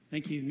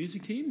Thank you,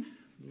 music team,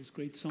 for those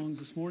great songs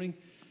this morning.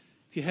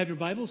 If you have your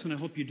Bibles, and I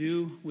hope you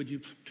do, would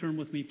you turn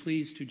with me,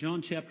 please, to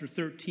John chapter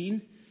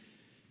 13.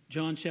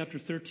 John chapter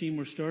 13,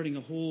 we're starting a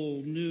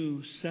whole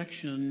new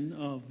section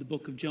of the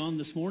book of John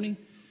this morning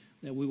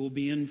that we will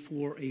be in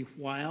for a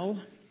while.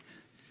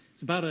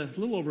 It's about a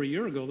little over a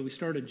year ago that we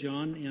started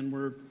John, and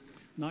we're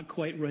not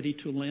quite ready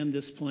to land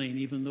this plane,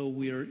 even though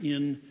we are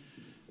in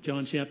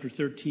John chapter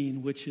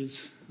 13, which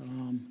is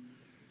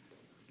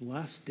the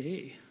last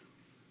day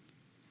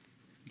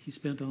he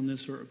spent on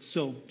this earth.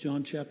 So,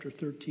 John chapter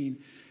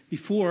 13.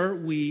 Before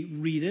we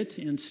read it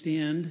and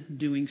stand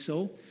doing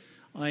so,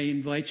 I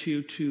invite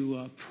you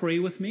to pray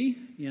with me.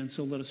 And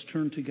so let us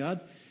turn to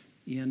God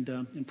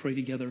and pray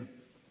together.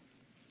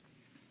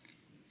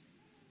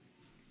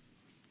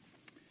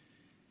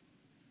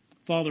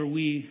 Father,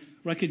 we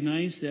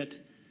recognize that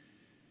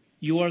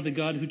you are the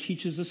God who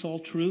teaches us all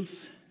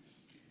truth.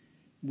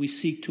 We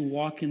seek to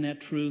walk in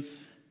that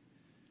truth,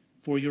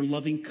 for your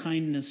loving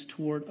kindness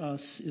toward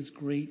us is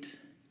great.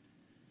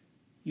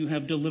 You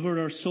have delivered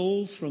our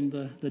souls from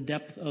the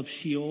depth of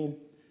Sheol.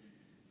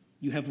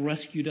 You have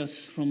rescued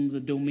us from the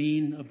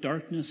domain of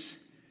darkness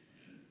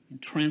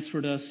and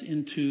transferred us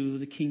into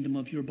the kingdom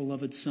of your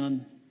beloved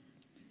Son.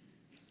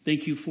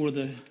 Thank you for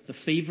the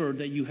favor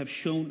that you have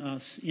shown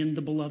us in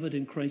the beloved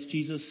in Christ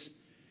Jesus.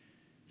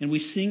 And we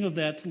sing of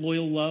that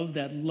loyal love,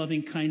 that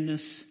loving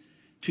kindness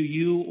to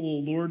you,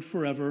 O Lord,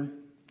 forever.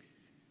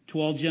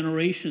 To all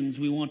generations,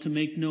 we want to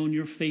make known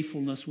your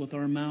faithfulness with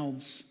our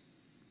mouths.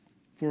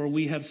 For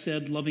we have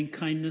said loving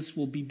kindness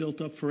will be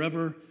built up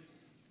forever.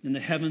 In the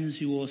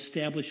heavens you will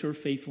establish your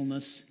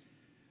faithfulness.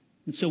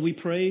 And so we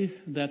pray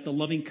that the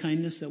loving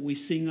kindness that we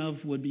sing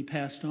of would be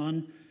passed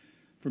on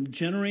from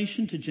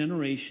generation to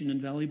generation in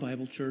Valley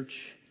Bible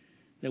Church,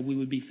 that we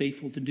would be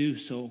faithful to do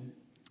so.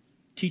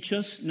 Teach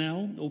us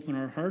now, open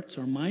our hearts,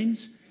 our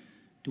minds,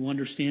 to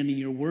understanding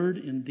your word.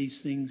 In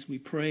these things we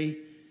pray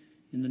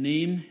in the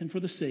name and for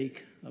the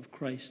sake of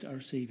Christ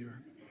our Savior.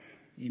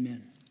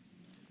 Amen.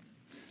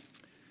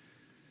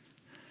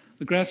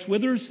 The grass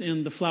withers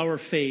and the flower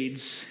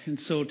fades. And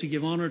so to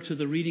give honor to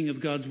the reading of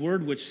God's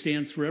word, which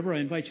stands forever, I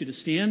invite you to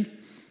stand.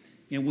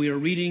 And we are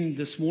reading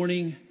this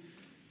morning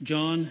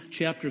John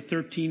chapter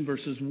 13,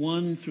 verses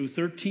 1 through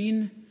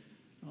 13.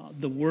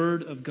 The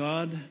word of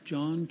God,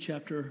 John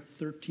chapter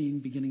 13,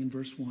 beginning in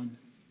verse 1.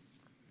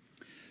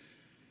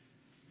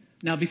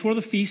 Now before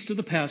the feast of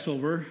the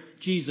Passover,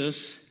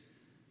 Jesus,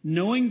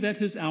 knowing that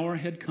his hour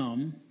had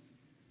come,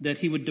 that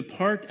he would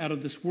depart out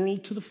of this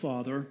world to the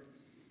Father,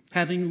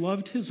 having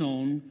loved his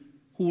own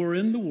who were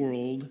in the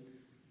world,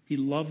 he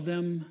loved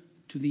them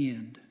to the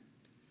end.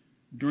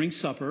 During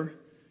supper,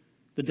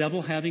 the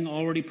devil having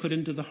already put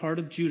into the heart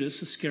of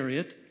Judas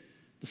Iscariot,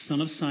 the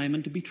son of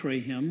Simon, to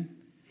betray him,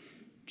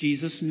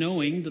 Jesus,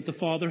 knowing that the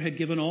Father had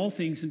given all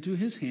things into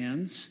his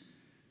hands,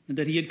 and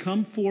that he had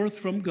come forth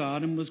from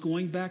God and was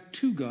going back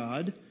to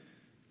God,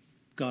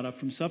 got up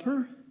from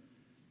supper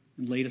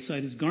and laid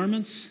aside his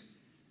garments.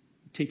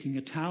 Taking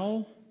a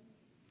towel,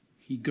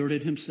 he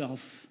girded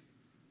himself.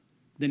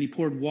 Then he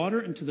poured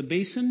water into the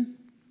basin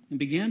and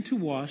began to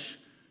wash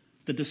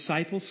the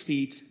disciples'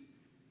 feet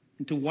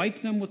and to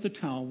wipe them with the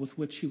towel with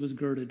which he was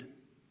girded.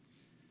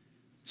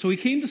 So he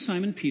came to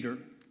Simon Peter,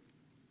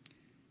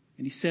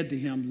 and he said to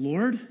him,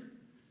 Lord,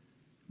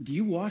 do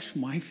you wash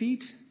my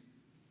feet?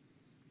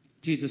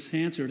 Jesus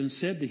answered and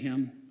said to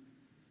him,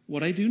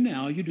 what I do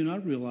now you do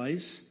not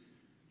realize,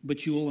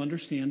 but you will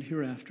understand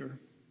hereafter.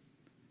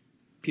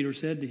 Peter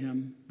said to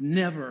him,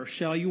 never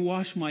shall you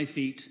wash my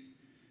feet.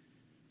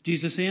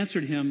 Jesus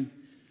answered him,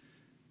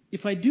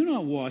 if I do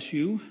not wash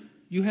you,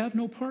 you have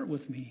no part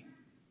with me.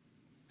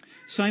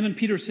 Simon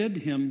Peter said to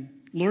him,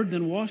 Lord,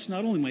 then wash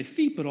not only my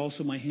feet, but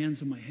also my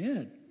hands and my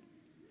head.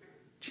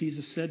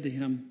 Jesus said to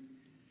him,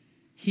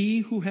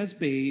 he who has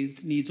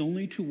bathed needs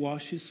only to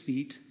wash his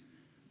feet,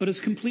 but is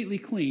completely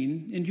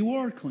clean, and you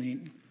are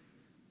clean,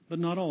 but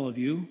not all of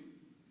you.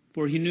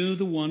 For he knew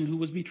the one who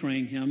was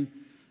betraying him.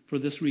 For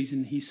this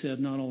reason he said,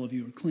 not all of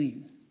you are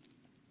clean.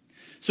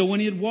 So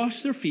when he had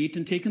washed their feet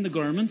and taken the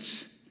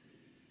garments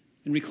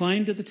and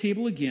reclined at the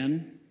table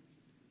again,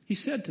 he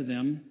said to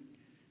them,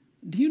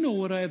 do you know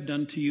what I have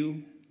done to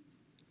you?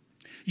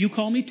 You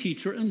call me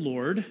teacher and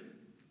Lord,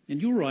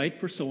 and you're right,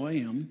 for so I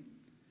am.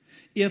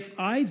 If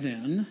I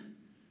then,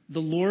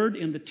 the Lord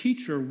and the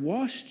teacher,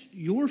 washed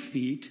your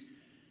feet,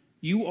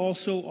 you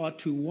also ought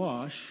to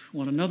wash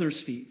one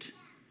another's feet.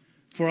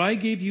 For I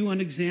gave you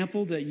an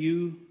example that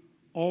you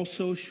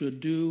also should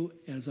do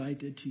as I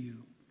did to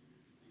you.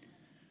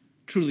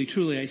 Truly,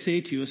 truly, I say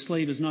to you, a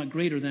slave is not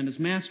greater than his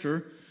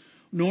master,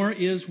 nor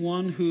is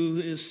one who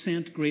is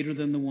sent greater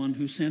than the one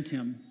who sent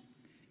him.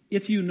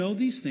 If you know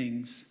these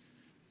things,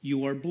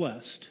 you are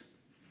blessed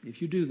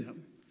if you do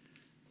them.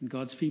 And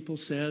God's people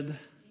said,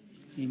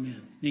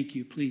 Amen. Thank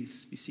you.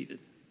 Please be seated.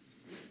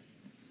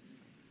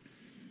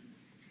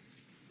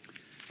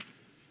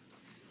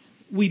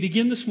 We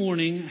begin this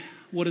morning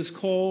what is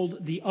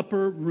called the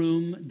Upper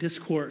Room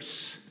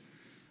Discourse.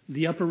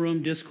 The Upper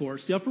Room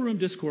Discourse. The Upper Room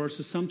Discourse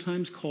is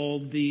sometimes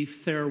called the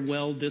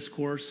Farewell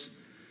Discourse.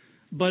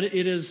 But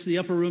it is the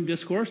upper room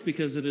discourse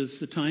because it is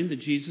the time that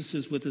Jesus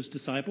is with his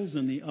disciples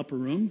in the upper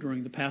room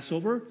during the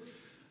Passover,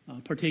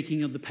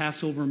 partaking of the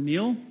Passover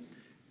meal.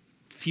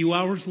 Few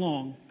hours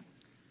long.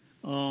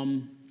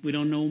 We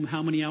don't know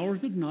how many hours,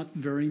 but not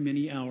very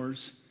many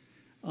hours.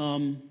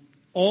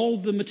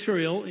 All the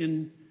material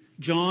in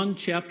John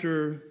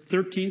chapter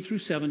 13 through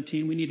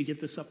 17, we need to get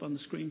this up on the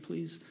screen,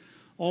 please.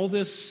 All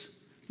this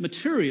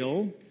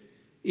material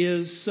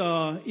is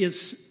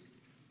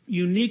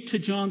unique to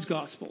John's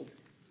gospel.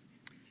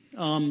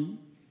 The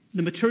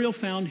material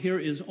found here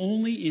is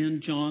only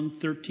in John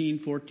 13,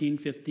 14,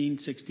 15,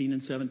 16,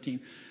 and 17.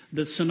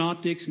 The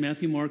synoptics,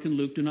 Matthew, Mark, and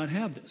Luke, do not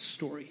have this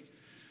story.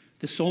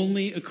 This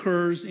only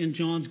occurs in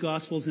John's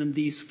Gospels in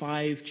these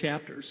 5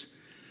 chapters.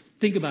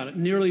 Think about it.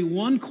 Nearly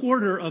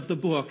 1/4 of the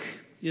book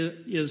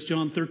is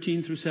John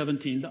 13 through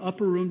 17. The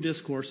upper room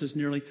discourse is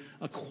nearly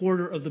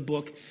 1/4 of the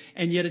book,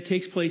 and yet it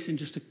takes place in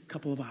just a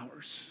couple of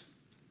hours.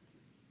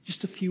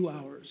 Just a few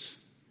hours.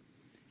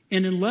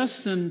 And in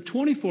less than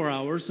 24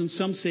 hours, and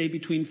some say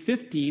between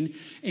 15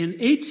 and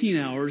 18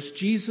 hours,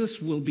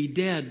 Jesus will be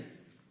dead.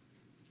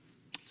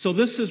 So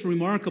this is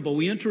remarkable.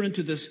 We enter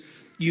into this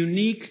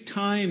unique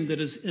time that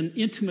is an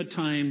intimate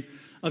time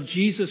of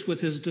Jesus with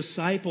his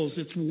disciples.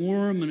 It's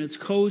warm and it's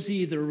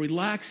cozy. They're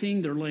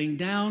relaxing. They're laying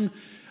down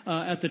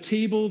at the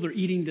table. They're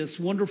eating this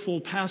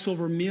wonderful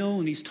Passover meal,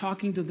 and he's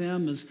talking to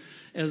them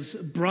as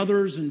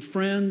brothers and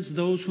friends,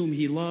 those whom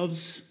he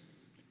loves.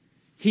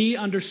 He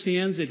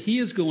understands that he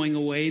is going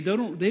away. They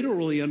don't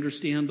really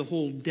understand the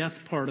whole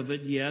death part of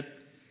it yet.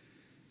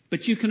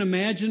 But you can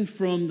imagine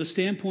from the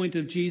standpoint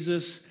of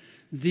Jesus,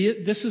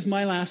 this is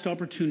my last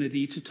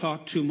opportunity to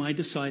talk to my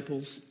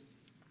disciples.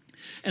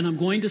 And I'm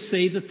going to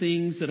say the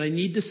things that I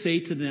need to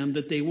say to them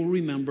that they will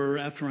remember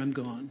after I'm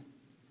gone.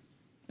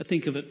 I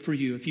think of it for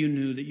you. If you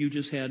knew that you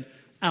just had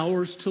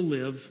hours to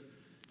live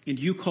and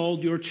you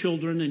called your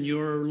children and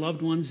your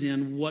loved ones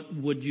in, what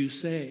would you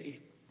say?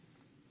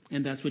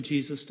 And that's what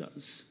Jesus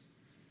does.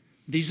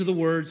 These are the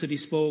words that he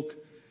spoke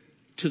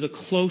to the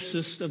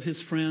closest of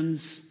his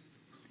friends,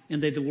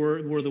 and they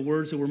were the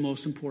words that were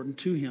most important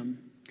to him.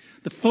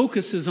 The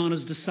focus is on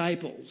his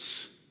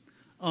disciples.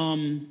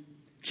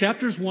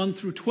 Chapters 1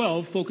 through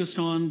 12 focused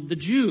on the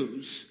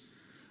Jews.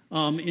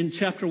 In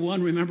chapter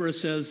 1, remember it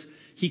says,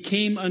 he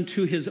came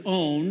unto his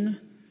own,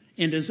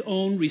 and his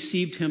own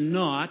received him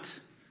not.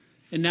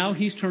 And now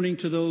he's turning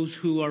to those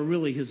who are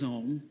really his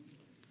own,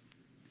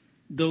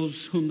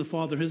 those whom the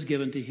Father has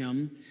given to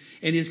him,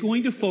 and he's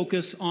going to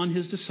focus on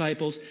his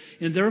disciples,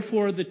 and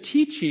therefore the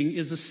teaching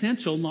is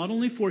essential not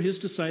only for his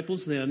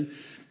disciples then,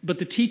 but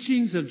the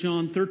teachings of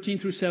John 13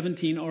 through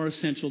 17 are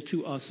essential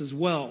to us as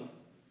well.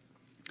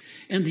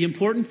 And the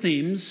important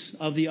themes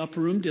of the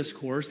upper room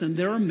discourse, and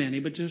there are many,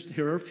 but just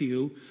here are a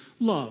few: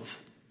 love.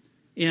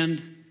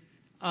 And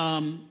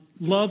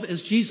love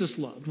as Jesus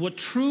loved, what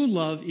true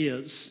love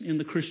is in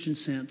the Christian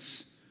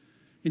sense.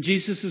 And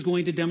Jesus is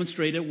going to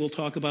demonstrate it. We'll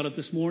talk about it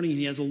this morning.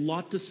 He has a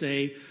lot to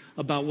say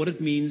about what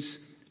it means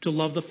to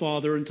love the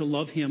Father and to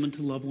love him and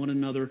to love one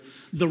another.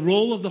 The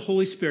role of the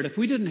Holy Spirit. If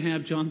we didn't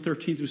have John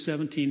 13 through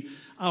 17,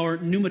 our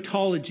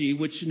pneumatology,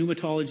 which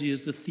pneumatology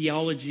is the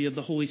theology of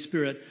the Holy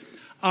Spirit,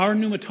 our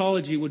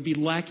pneumatology would be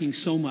lacking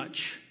so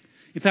much.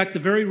 In fact, the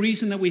very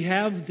reason that we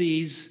have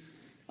these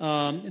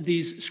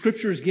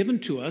scriptures given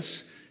to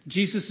us,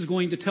 Jesus is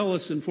going to tell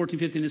us in 14,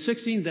 15, and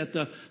 16 that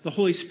the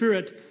Holy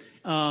Spirit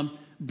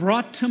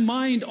brought to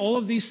mind all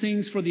of these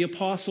things for the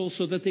apostles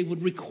so that they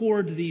would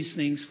record these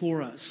things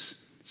for us.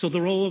 So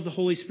the role of the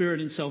Holy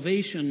Spirit in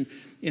salvation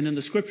and in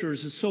the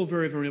Scriptures is so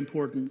very, very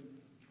important.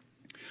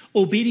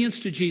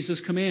 Obedience to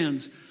Jesus'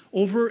 commands.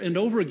 Over and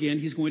over again,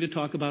 he's going to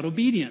talk about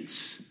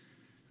obedience.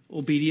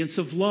 Obedience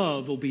of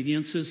love.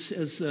 Obedience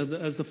as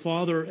the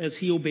Father, as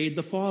he obeyed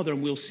the Father.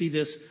 And we'll see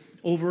this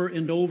over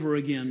and over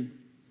again.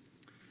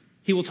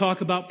 He will talk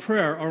about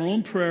prayer, our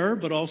own prayer,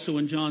 but also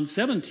in John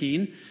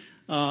 17,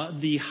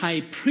 the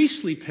high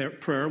priestly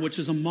prayer, which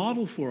is a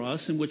model for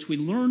us in which we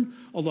learn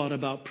a lot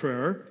about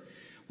prayer.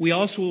 We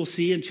also will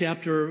see in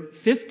chapter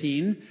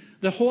 15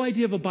 the whole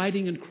idea of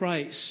abiding in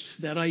Christ,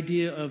 that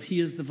idea of he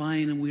is the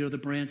vine and we are the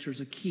branches.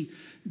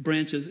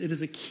 It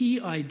is a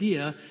key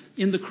idea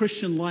in the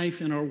Christian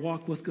life and our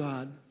walk with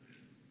God.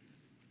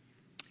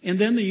 And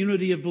then the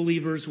unity of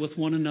believers with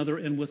one another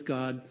and with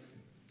God.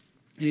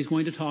 And he's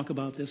going to talk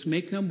about this.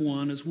 Make them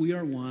one as we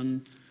are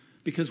one,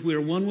 because we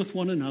are one with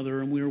one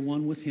another and we are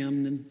one with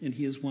him and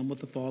he is one with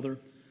the Father.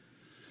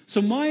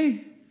 So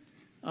my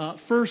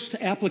first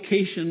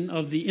application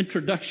of the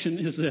introduction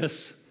is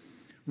this.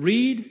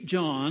 Read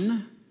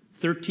John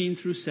 13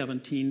 through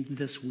 17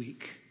 this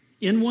week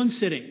in one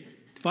sitting.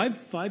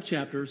 Five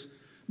chapters,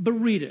 but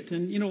read it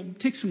and,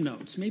 take some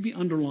notes, maybe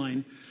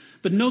underline.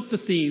 But note the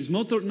themes,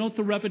 note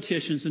the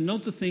repetitions, and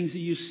note the things that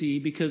you see,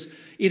 because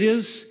it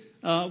is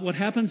what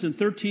happens in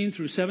 13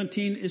 through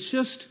 17. It's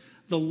just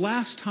the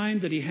last time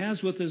that he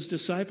has with his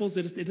disciples.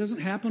 It doesn't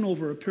happen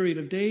over a period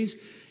of days.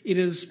 It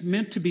is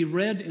meant to be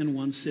read in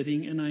one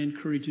sitting, and I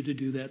encourage you to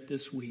do that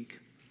this week.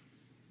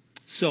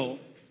 So,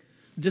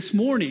 this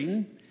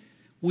morning,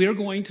 we are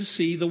going to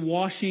see the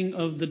washing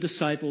of the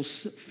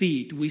disciples'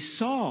 feet. We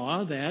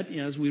saw that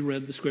as we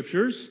read the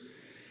scriptures.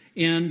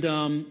 And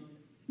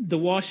the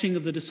washing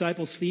of the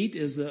disciples' feet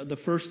is the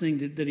first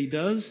thing that he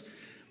does.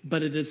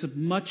 But it is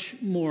much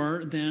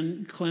more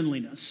than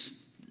cleanliness.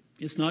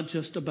 It's not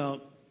just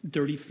about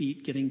dirty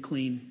feet getting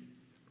clean.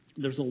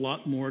 There's a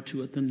lot more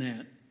to it than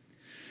that.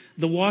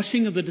 The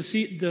washing of the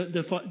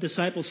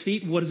disciples'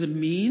 feet, what does it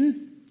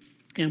mean?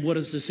 And what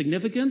is the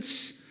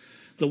significance?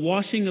 The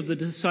washing of the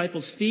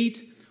disciples'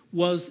 feet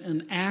was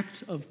an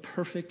act of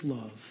perfect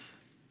love.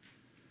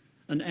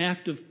 An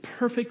act of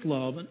perfect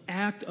love, an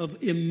act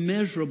of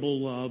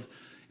immeasurable love.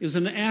 It was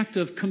an act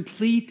of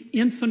complete,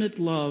 infinite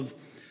love.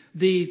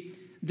 The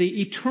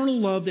eternal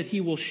love that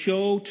he will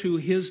show to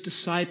his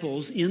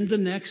disciples in the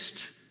next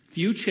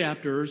few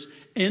chapters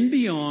and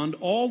beyond,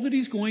 all that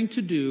he's going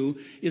to do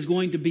is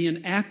going to be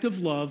an act of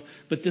love,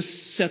 but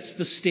this sets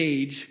the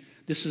stage.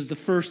 This is the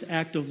first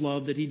act of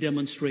love that he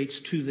demonstrates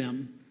to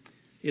them.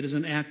 It is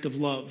an act of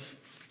love.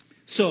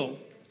 So,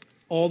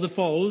 all that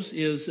follows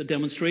is a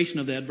demonstration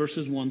of that,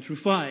 verses 1 through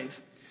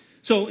 5.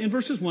 So, in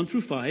verses 1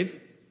 through 5,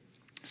 it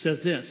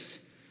says this.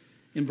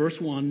 In verse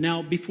 1,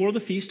 now before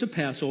the feast of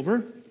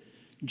Passover,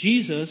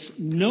 Jesus,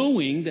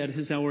 knowing that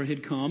his hour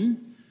had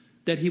come,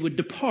 that he would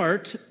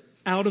depart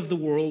out of the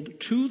world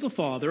to the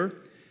Father,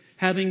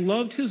 having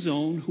loved his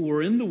own who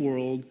were in the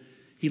world,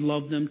 he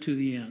loved them to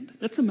the end.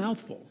 That's a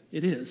mouthful.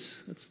 It is.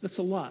 That's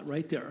a lot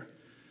right there.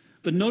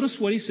 But notice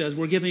what he says.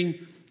 We're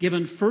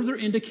given further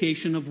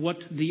indication of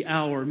what the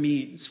hour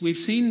means. We've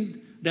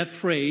seen that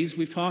phrase.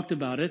 We've talked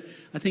about it.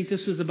 I think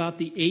this is about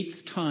the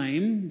 8th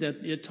time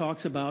that it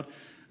talks about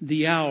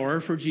the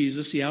hour for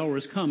Jesus. The hour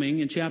is coming.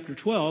 In chapter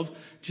 12,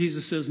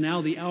 Jesus says,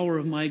 now the hour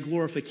of my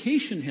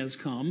glorification has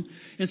come.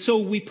 And so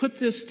we put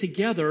this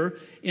together,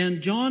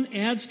 and John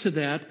adds to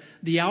that,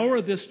 the hour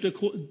of this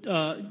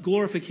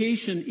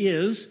glorification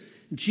is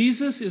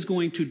Jesus is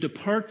going to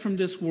depart from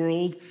this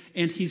world,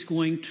 and he's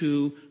going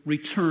to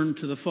return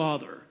to the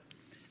Father.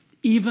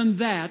 Even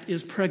that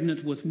is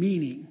pregnant with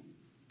meaning.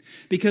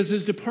 Because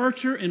his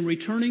departure and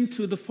returning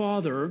to the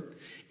Father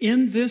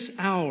in this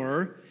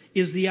hour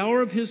is the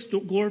hour of his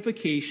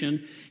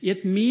glorification.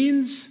 It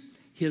means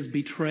his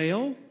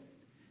betrayal,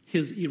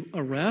 his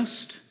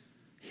arrest,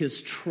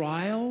 his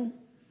trial,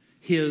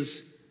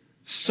 his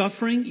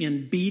suffering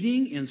in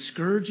beating and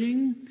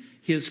scourging,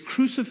 his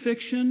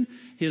crucifixion,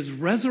 his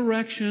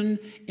resurrection,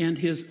 and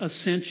his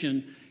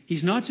ascension.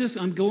 He's not just,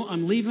 I'm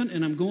leaving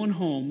and I'm going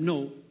home.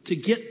 No, to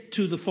get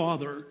to the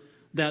Father,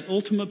 that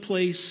ultimate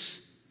place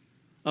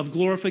of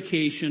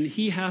glorification,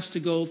 he has to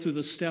go through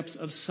the steps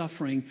of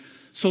suffering.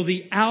 So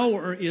the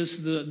hour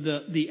is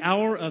the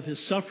hour of his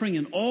suffering,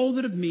 and all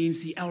that it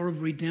means, the hour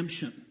of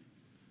redemption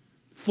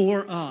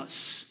for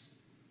us.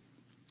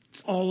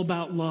 It's all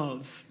about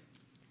love.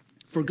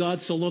 For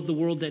God so loved the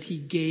world that he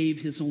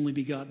gave his only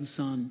begotten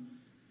Son.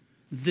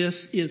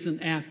 This is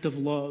an act of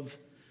love.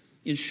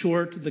 In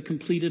short, the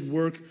completed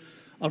work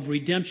of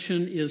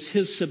redemption is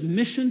his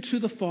submission to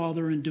the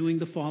Father and doing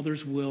the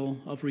Father's will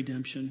of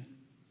redemption.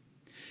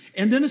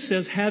 And then it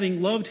says,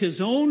 having loved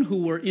his own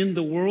who were in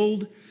the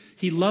world,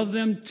 he loved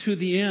them to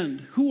the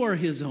end. Who are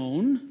his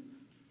own?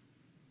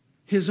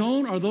 His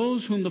own are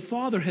those whom the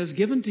Father has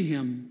given to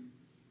him.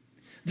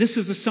 This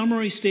is a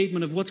summary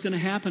statement of what's going to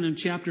happen in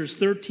chapters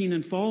 13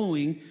 and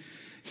following.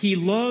 He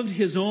loved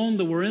his own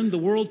that were in the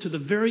world to the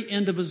very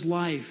end of his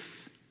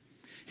life.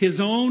 His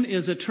own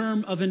is a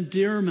term of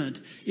endearment.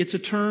 It's a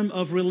term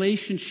of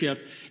relationship.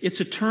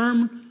 It's a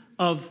term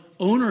of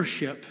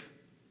ownership,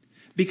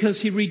 because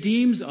he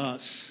redeems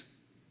us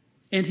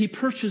and he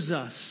purchases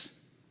us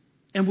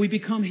and we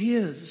become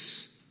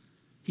his.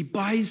 He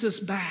buys us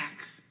back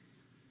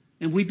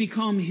and we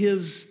become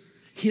his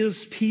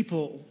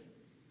people.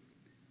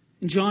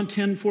 In John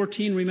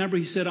 10:14, remember,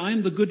 he said, I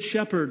am the good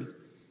shepherd,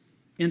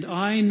 and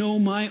I know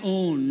my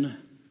own,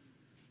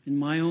 and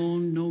my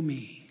own know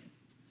me.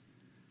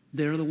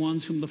 They're the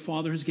ones whom the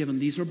Father has given.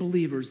 These are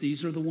believers.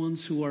 These are the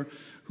ones who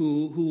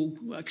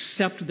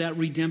accept that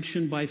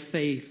redemption by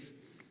faith,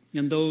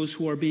 and those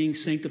who are being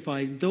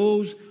sanctified,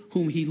 those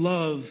whom he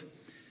loved.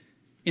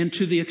 And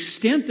to the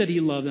extent that he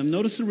loved them,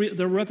 notice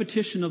the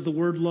repetition of the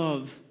word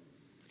love.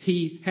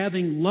 He,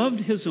 having loved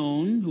his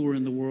own who were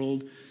in the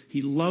world,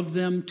 he loved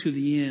them to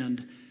the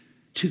end,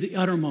 to the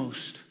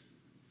uttermost,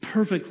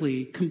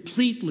 perfectly,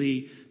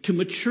 completely, to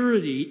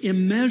maturity,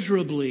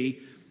 immeasurably.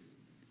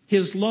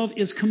 His love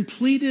is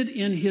completed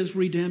in his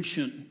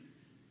redemption.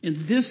 And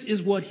this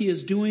is what he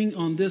is doing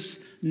on this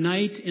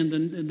night and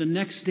the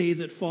next day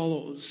that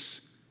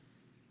follows.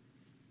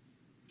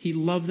 He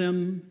loved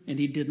them, and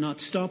he did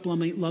not stop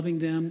loving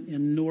them,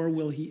 and nor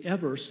will he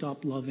ever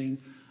stop loving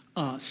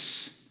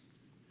us.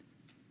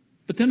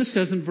 But then it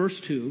says in verse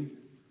 2,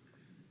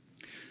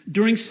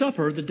 during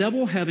supper, the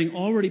devil having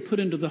already put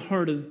into the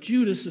heart of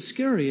Judas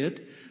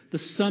Iscariot, the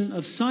son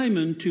of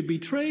Simon, to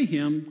betray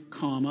him,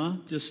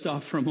 just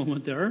stop for a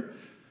moment there.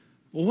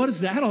 Well, what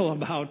is that all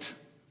about?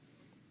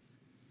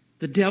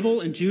 The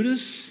devil and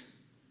Judas?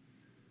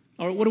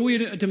 Or what are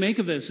we to make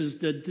of this? Is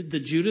the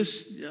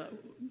Judas,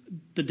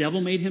 the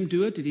devil made him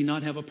do it? Did he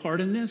not have a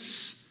part in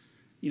this?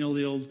 You know,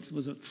 the old,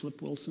 was it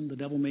Flip Wilson? The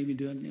devil made me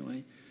do it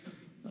anyway.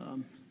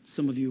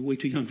 Some of you are way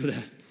too young for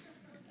that.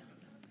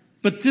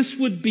 But this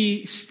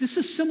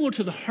is similar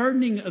to the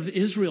hardening of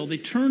Israel. They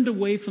turned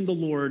away from the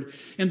Lord,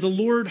 and the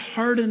Lord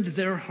hardened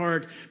their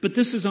heart. But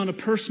this is on a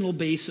personal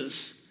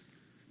basis.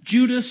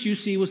 Judas, you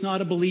see, was not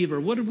a believer.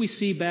 What did we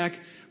see back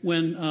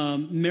when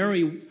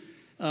Mary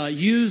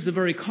used the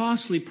very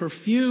costly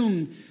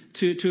perfume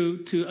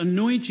to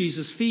anoint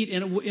Jesus' feet?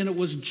 And it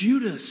was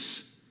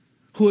Judas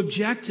who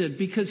objected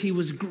because he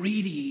was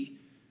greedy.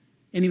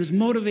 And he was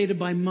motivated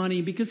by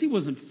money because he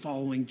wasn't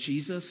following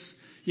Jesus.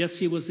 Yes,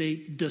 he was a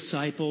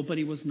disciple, but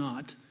he was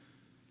not.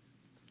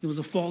 He was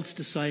a false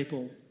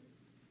disciple.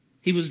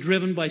 He was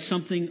driven by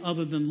something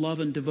other than love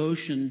and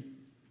devotion.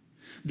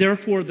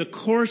 Therefore, the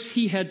course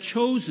he had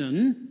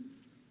chosen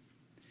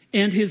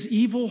and his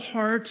evil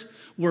heart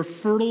were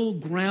fertile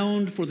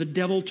ground for the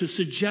devil to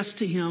suggest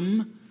to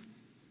him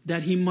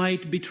that he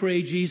might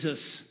betray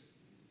Jesus.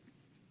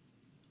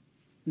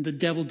 And the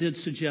devil did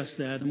suggest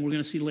that, and we're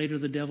going to see later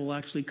the devil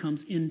actually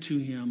comes into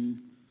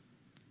him.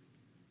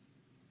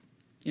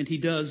 And he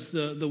does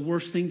the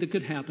worst thing that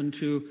could happen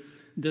to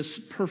this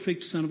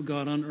perfect Son of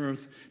God on earth.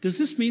 Does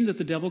this mean that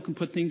the devil can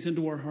put things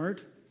into our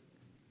heart?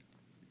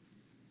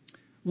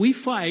 We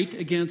fight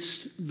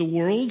against the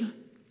world,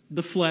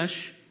 the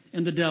flesh,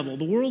 and the devil.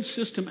 The world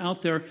system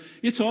out there,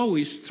 it's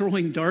always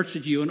throwing darts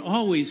at you and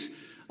always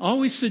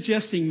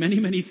suggesting many,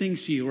 many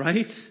things to you,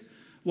 right?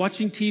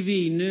 Watching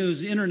TV,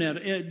 news,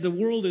 internet, the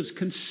world is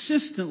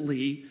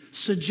consistently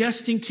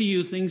suggesting to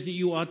you things that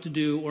you ought to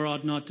do or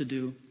ought not to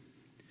do.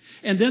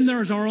 And then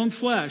there's our own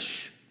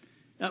flesh.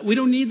 We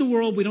don't need the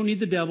world, we don't need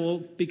the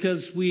devil,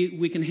 because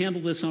we can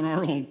handle this on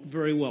our own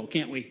very well,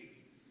 can't we?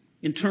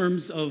 In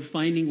terms of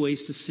finding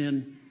ways to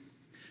sin.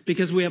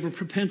 Because we have a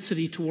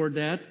propensity toward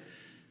that.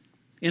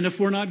 And if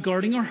we're not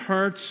guarding our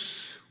hearts,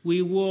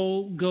 we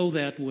will go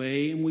that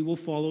way and we will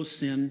follow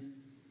sin.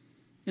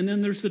 And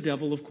then there's the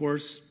devil, of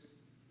course.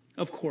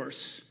 Of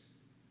course.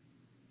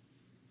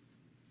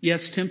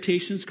 Yes,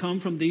 temptations come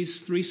from these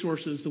three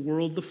sources, the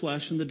world, the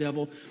flesh, and the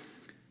devil.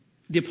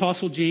 The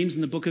Apostle James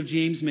in the book of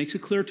James makes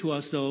it clear to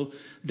us, though,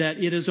 that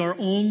it is our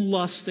own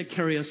lusts that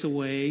carry us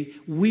away.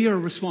 We are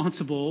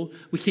responsible.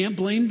 We can't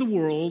blame the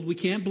world. We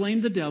can't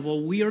blame the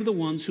devil. We are the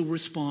ones who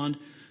respond.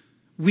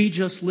 We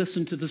just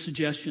listen to the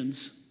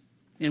suggestions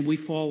and we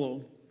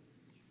follow.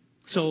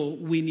 So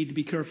we need to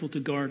be careful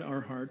to guard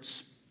our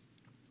hearts.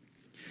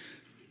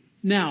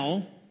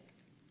 Now,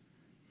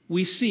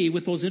 we see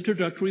with those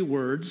introductory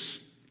words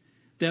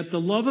that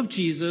the love of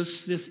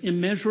Jesus, this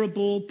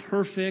immeasurable,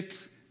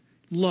 perfect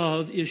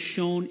love, is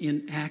shown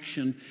in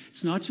action.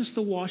 It's not just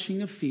the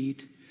washing of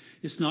feet.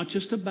 It's not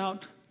just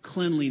about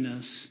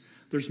cleanliness.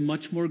 There's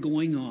much more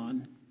going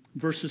on.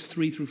 Verses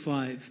 3 through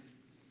 5.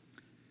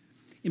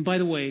 And by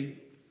the way,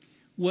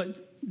 what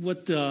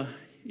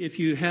if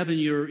you have in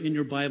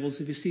your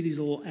Bibles, if you see these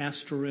little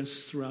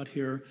asterisks throughout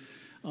here,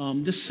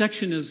 this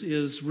section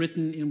is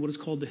written in what is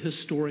called the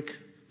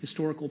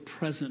historical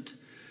present.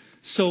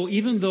 So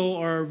even though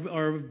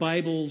our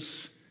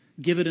Bibles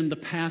give it in the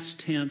past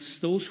tense,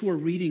 those who are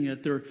reading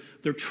it,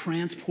 they're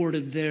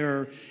transported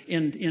there.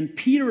 And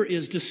Peter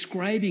is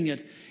describing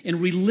it and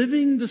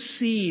reliving the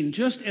scene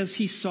just as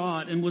he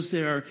saw it and was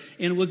there.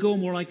 And it would go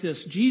more like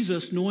this.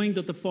 Jesus, knowing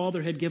that the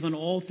Father had given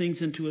all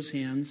things into his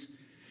hands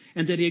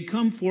and that he had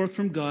come forth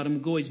from God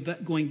and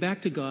going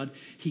back to God,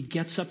 he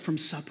gets up from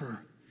supper.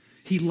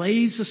 He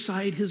lays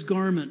aside his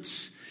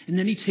garments and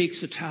then he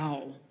takes a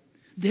towel.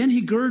 Then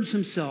he girds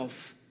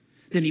himself.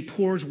 Then he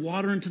pours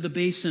water into the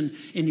basin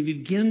and he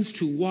begins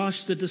to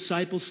wash the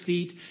disciples'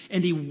 feet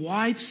and he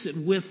wipes it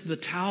with the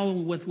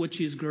towel with which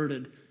he is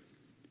girded.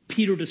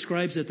 Peter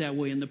describes it that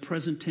way in the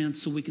present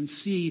tense so we can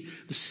see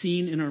the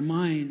scene in our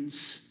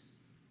minds.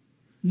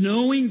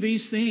 Knowing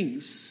these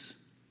things,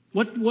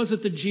 what was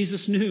it that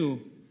Jesus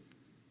knew?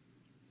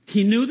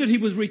 He knew that he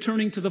was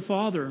returning to the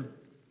Father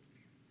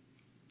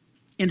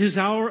and his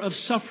hour of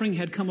suffering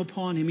had come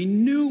upon him. He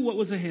knew what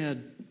was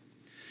ahead.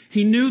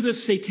 He knew that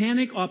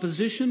satanic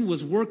opposition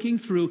was working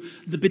through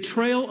the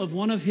betrayal of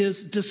one of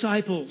his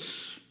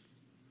disciples.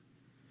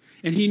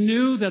 And he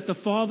knew that the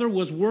Father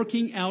was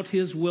working out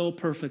his will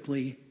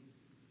perfectly.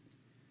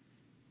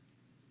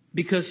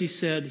 Because he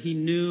said he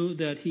knew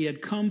that he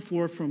had come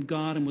forth from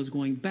God and was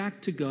going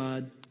back to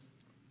God.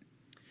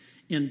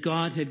 And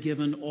God had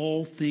given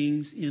all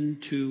things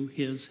into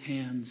his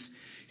hands.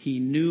 He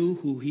knew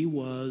who he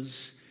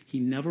was. He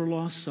never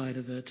lost sight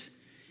of it.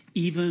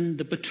 Even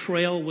the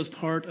betrayal was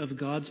part of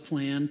God's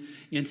plan,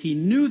 and he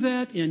knew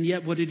that, and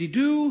yet what did he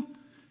do?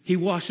 He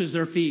washes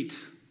their feet.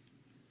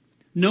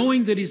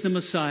 Knowing that he's the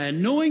Messiah,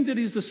 knowing that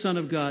he's the Son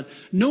of God,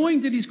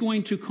 knowing that he's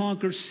going to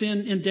conquer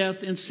sin and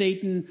death and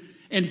Satan,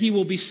 and he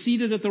will be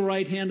seated at the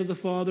right hand of the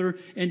Father,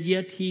 and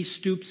yet he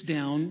stoops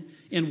down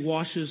and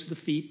washes the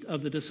feet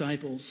of the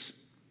disciples.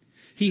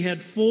 He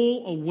had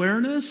full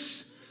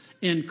awareness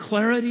and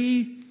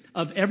clarity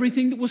of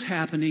everything that was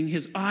happening.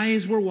 His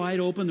eyes were wide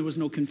open. There was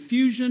no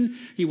confusion.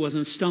 He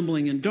wasn't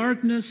stumbling in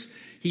darkness.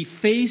 He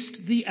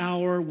faced the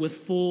hour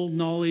with full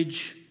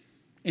knowledge,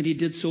 and he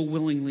did so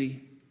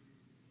willingly.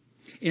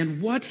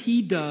 And what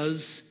he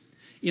does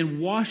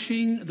in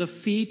washing the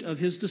feet of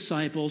his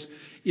disciples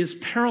is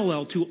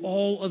parallel to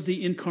all of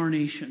the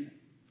incarnation.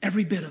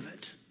 Every bit of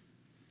it.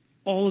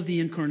 All of the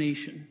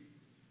incarnation.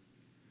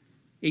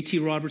 A.T.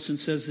 Robertson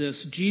says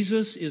this: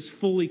 Jesus is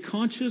fully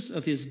conscious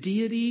of his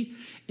deity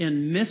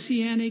and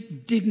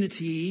messianic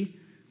dignity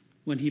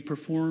when he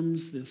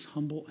performs this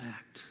humble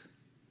act.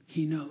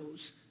 He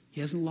knows. He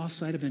hasn't lost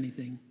sight of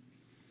anything.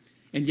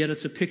 And yet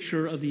it's a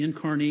picture of the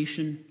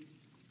incarnation.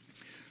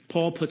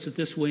 Paul puts it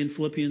this way in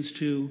Philippians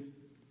 2.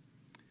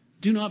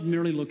 Do not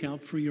merely look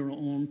out for your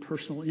own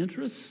personal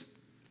interests,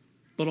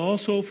 but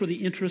also for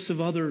the interests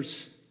of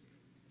others.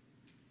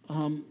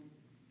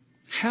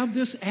 Have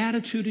this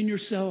attitude in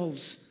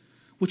yourselves,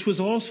 which was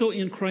also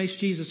in Christ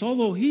Jesus.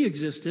 Although he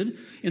existed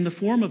in the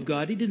form of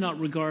God, he did not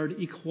regard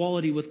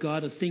equality with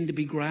God a thing to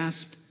be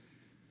grasped.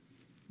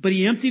 But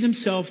he emptied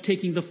himself,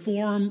 taking the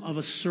form of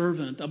a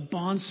servant, a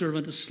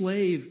bondservant, a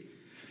slave.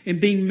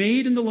 And being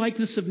made in the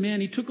likeness of man,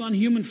 he took on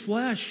human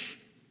flesh.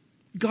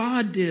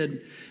 God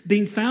did.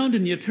 Being found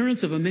in the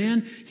appearance of a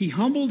man, he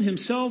humbled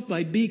himself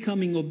by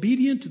becoming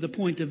obedient to the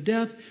point of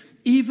death,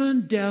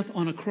 even death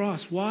on a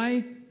cross.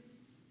 Why?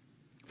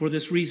 For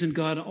this reason,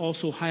 God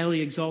also highly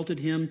exalted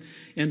him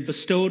and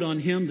bestowed on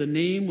him the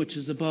name which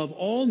is above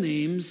all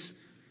names,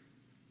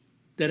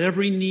 that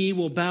every knee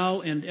will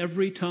bow and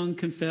every tongue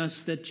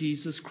confess that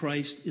Jesus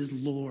Christ is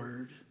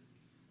Lord.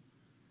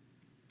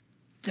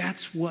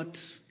 That's what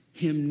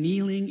him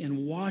kneeling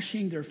and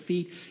washing their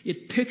feet,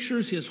 it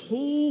pictures his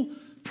whole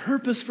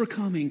purpose for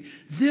coming.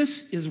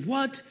 This is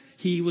what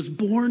he was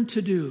born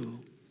to do.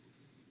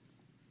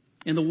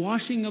 And the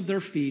washing of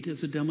their feet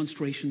is a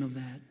demonstration of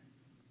that.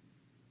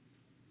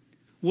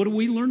 What do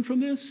we learn from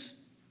this?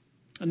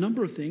 A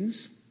number of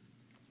things.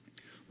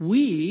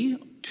 We,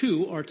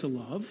 too, are to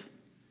love.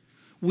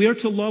 We are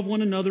to love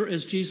one another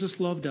as Jesus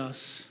loved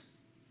us.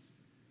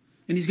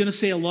 And he's going to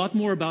say a lot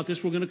more about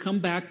this. We're going to come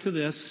back to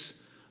this,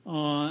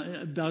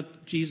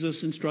 about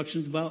Jesus'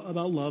 instructions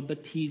about love,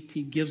 but he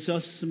gives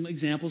us some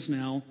examples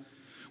now.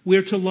 We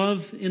are to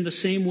love in the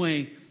same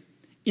way,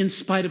 in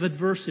spite of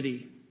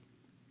adversity.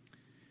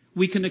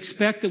 We can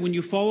expect that when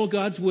you follow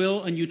God's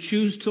will and you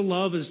choose to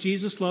love as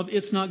Jesus loved,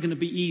 it's not going to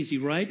be easy,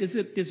 right? Is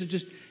it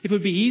just, if it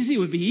would be easy, it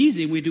would be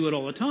easy. We do it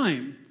all the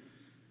time.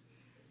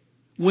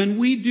 When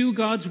we do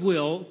God's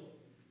will,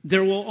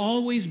 there will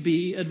always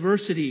be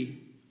adversity.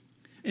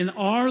 And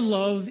our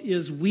love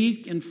is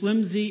weak and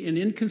flimsy and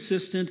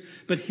inconsistent,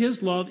 but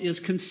his love is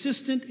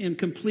consistent and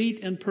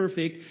complete and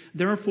perfect.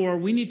 Therefore,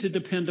 we need to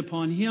depend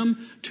upon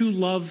him to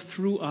love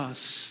through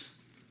us.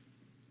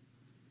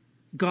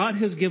 God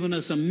has given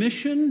us a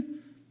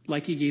mission,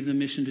 like he gave the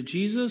mission to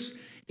Jesus,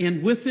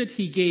 and with it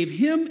he gave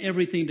him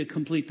everything to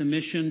complete the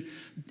mission,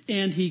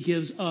 and he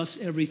gives us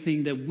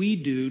everything that we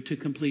do to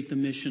complete the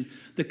mission.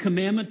 The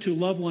commandment to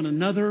love one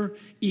another,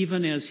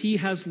 even as he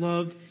has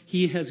loved,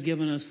 he has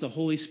given us the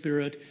Holy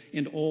Spirit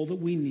and all that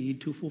we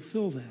need to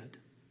fulfill that.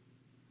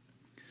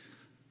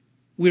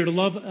 We are to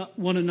love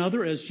one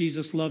another as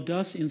Jesus loved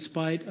us in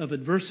spite of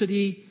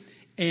adversity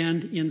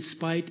and in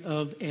spite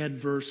of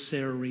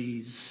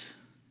adversaries.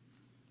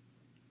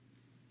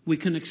 We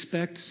can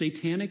expect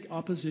satanic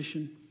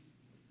opposition.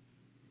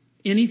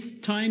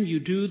 Anytime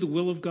you do the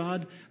will of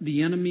God,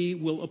 the enemy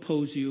will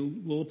oppose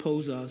you, will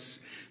oppose us.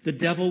 The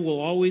devil will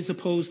always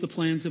oppose the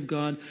plans of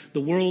God. The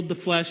world, the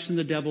flesh, and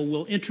the devil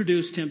will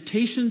introduce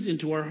temptations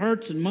into our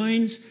hearts and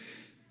minds.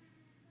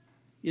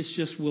 It's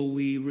just, will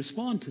we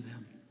respond to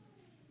them?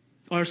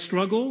 Our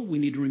struggle, we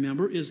need to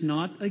remember, is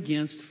not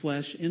against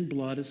flesh and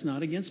blood. It's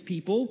not against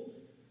people.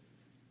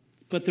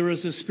 But there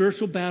is a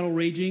spiritual battle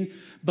raging.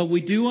 But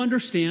we do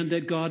understand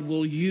that God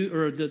will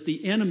that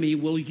the enemy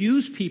will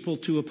use people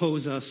to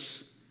oppose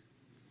us.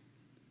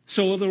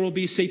 So there will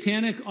be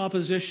satanic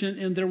opposition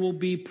and there will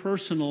be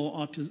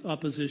personal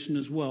opposition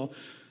as well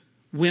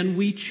when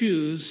we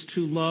choose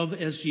to love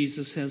as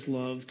Jesus has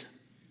loved.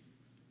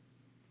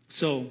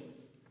 So,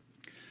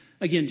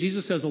 again,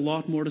 Jesus has a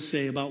lot more to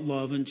say about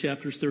love in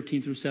chapters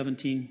 13 through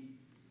 17.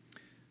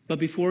 But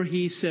before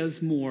he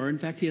says more, in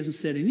fact, he hasn't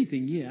said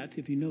anything yet,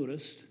 if you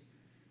noticed.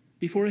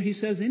 Before he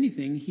says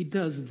anything, he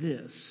does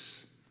this.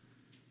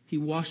 He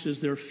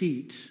washes their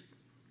feet.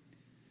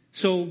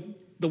 So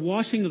the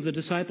washing of the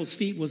disciples'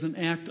 feet was an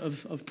act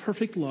of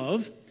perfect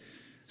love.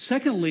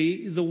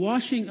 Secondly, the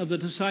washing of the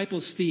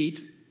disciples'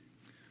 feet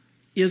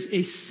is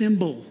a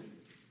symbol.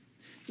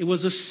 It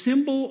was a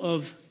symbol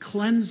of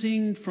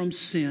cleansing from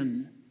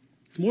sin.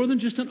 It's more than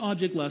just an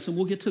object lesson.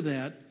 We'll get to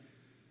that.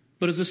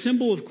 But it's a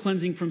symbol of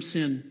cleansing from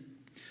sin.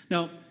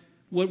 Now,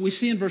 what we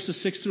see in verses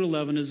 6 through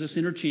 11 is this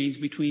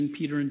interchange between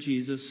Peter and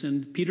Jesus.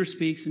 And Peter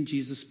speaks and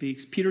Jesus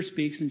speaks. Peter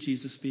speaks and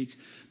Jesus speaks.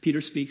 Peter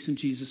speaks and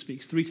Jesus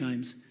speaks 3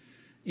 times.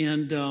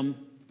 And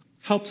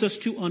helps us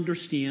to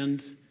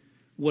understand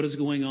what is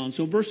going on.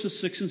 So in verses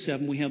 6 and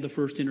 7, we have the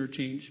first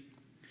interchange.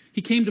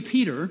 He came to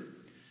Peter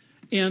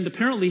And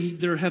apparently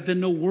there have been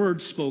no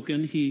words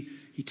spoken. He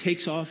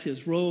takes off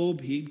his robe,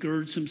 he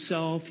girds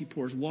himself, he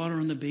pours water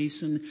on the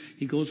basin,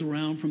 he goes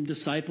around from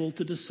disciple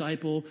to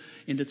disciple,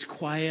 and it's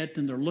quiet,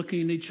 and they're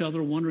looking at each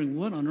other, wondering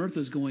what on earth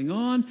is going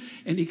on.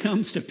 And he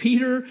comes to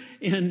Peter,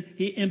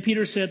 and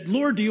Peter said,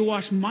 "Lord, do you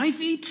wash my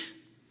feet?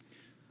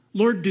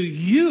 Lord, do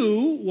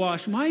you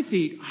wash my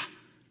feet?"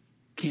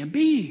 Can't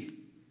be.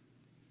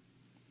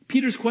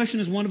 Peter's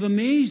question is one of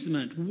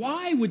amazement.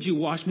 Why would you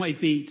wash my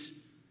feet?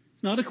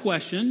 It's not a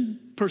question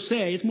per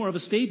se, it's more of a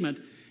statement.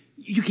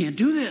 You can't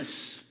do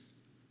this.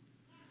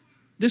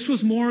 This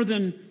was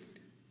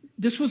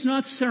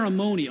not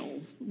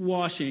ceremonial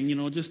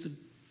washing, just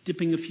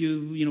dipping a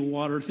few,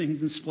 water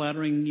things and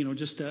splattering,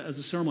 just as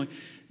a ceremony.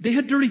 They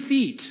had dirty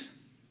feet.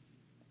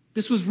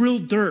 This was real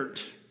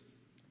dirt.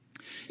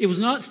 It was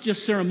not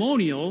just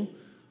ceremonial,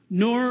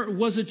 nor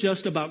was it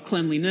just about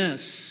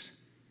cleanliness.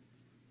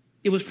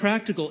 It was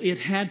practical. It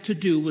had to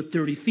do with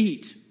dirty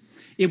feet.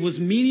 It was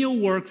menial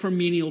work for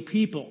menial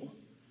people.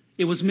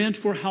 It was meant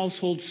for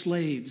household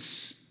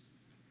slaves.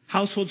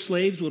 Household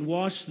slaves would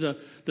wash the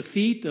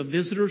feet of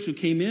visitors who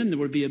came in. There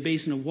would be a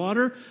basin of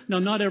water. Now,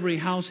 not every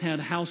house had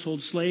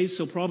household slaves,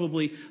 so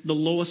probably the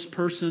lowest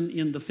person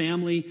in the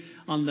family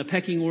on the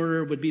pecking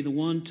order would be the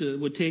one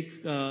would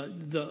take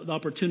the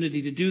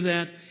opportunity to do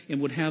that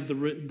and would have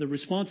the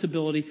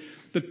responsibility.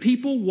 But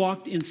people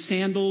walked in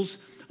sandals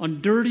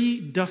on dirty,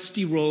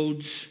 dusty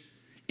roads,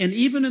 and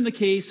even in the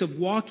case of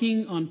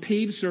walking on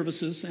paved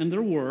surfaces, and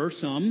there were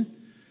some,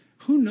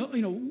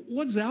 who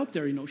what's out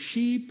there?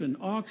 Sheep and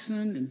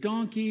oxen and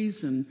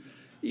donkeys, and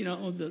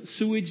the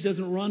sewage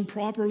doesn't run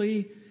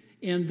properly,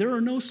 and there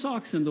are no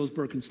socks in those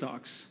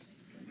Birkenstocks.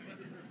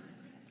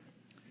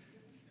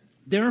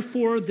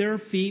 Therefore, their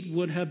feet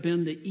would have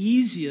been the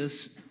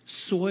easiest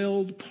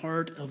soiled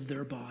part of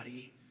their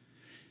body.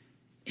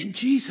 And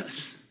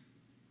Jesus,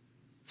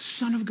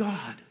 Son of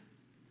God,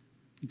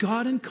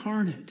 God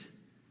incarnate,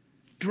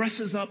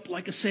 dresses up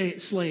like a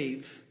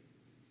slave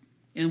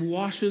and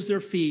washes their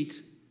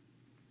feet.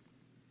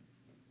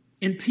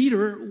 And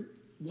Peter,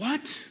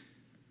 what?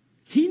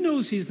 He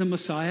knows he's the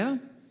Messiah.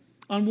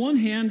 On one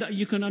hand,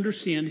 you can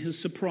understand his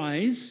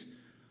surprise.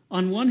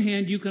 On one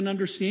hand, you can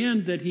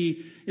understand that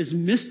he is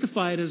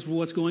mystified as to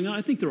what's going on.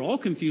 I think they're all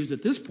confused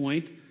at this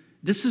point.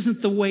 This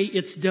isn't the way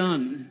it's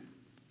done,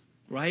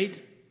 right?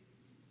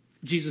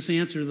 Jesus'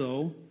 answer,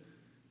 though,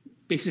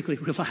 basically,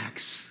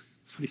 relax.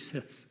 That's what he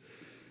says.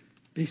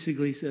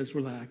 Basically, he says,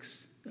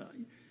 relax.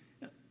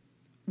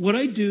 What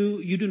I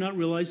do, you do not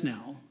realize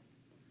now,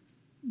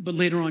 but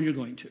later on you're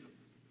going to.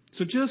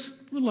 So just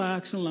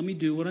relax and let me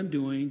do what I'm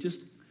doing. Just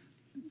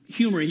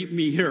humor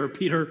me here,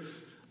 Peter.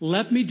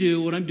 Let me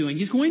do what I'm doing.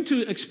 He's going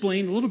to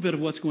explain a little bit of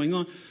what's going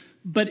on.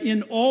 But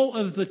in all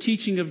of the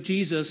teaching of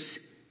Jesus,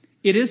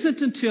 it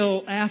isn't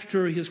until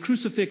after his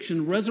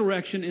crucifixion,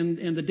 resurrection,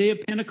 and the day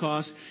of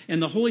Pentecost,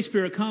 and the Holy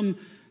Spirit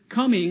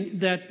coming,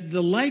 that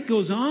the light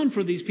goes on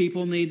for these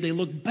people, and they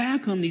look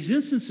back on these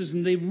instances,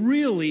 and they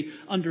really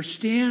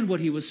understand what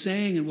he was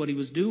saying and what he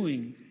was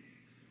doing.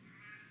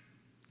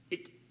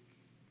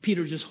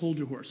 Peter, just hold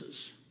your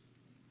horses.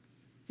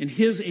 And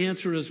his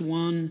answer is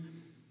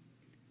one,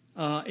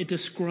 it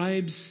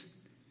describes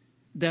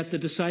that the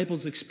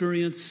disciples'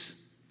 experience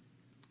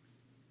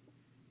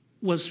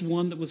was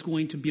one that was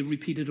going to be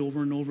repeated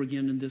over and over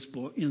again in this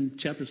book. In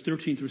chapters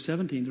 13 through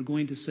 17, they're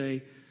going to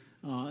say,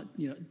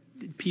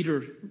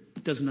 Peter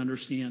doesn't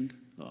understand.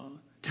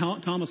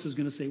 Thomas is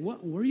going to say,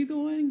 what? Where are you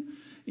going?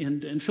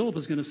 And Philip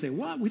is going to say,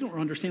 what? We don't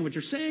understand what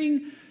you're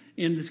saying.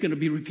 And it's going to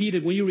be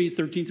repeated. When you read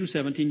 13 through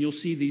 17, you'll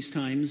see these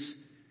times.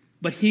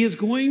 But he is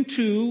going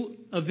to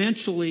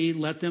eventually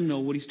let them know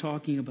what he's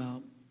talking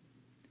about.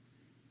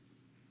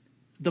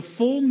 The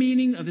full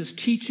meaning of his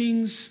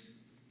teachings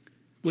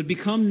would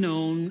become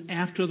known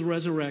after the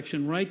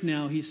resurrection. Right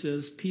now, he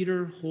says,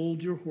 Peter,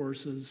 hold your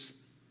horses.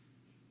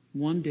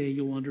 One day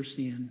you'll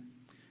understand.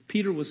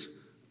 Peter was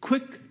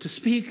quick to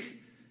speak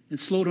and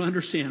slow to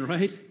understand,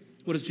 right?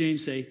 What does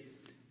James say?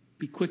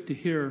 Be quick to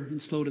hear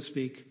and slow to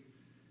speak.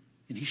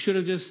 And he should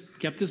have just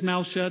kept his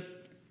mouth shut.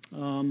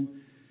 And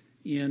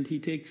he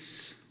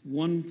takes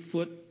one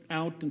foot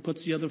out and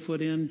puts the other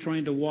foot in,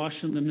 trying to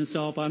wash them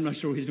himself. I'm not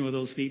sure what he's doing with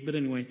those feet, but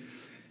anyway,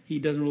 he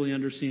doesn't really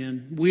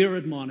understand. We are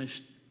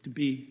admonished to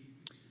be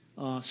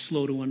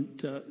slow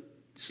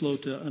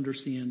to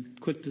understand,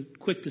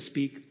 quick to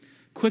speak,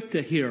 quick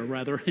to hear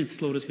rather, and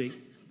slow to speak.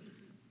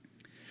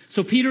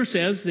 So Peter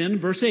says then,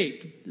 verse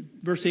 8.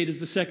 Verse 8 is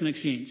the second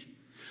exchange.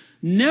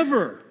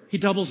 Never, he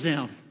doubles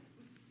down.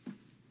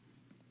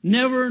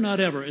 Never,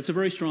 not ever. It's a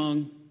very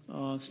strong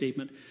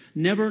statement.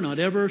 Never, not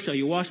ever shall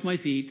you wash my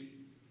feet.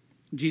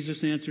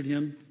 Jesus answered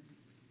him,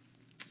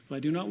 if I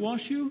do not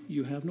wash you,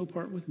 you have no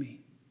part with me.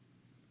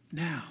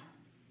 Now,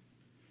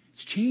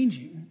 it's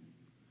changing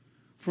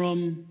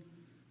from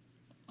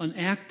an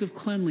act of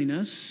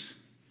cleanliness.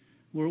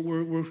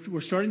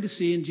 We're starting to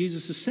see, and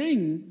Jesus is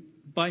saying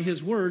by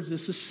his words,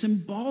 this is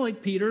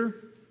symbolic, Peter.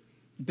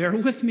 Bear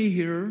with me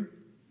here.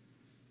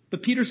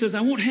 But Peter says,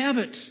 I won't have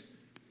it.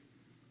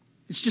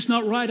 It's just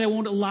not right. I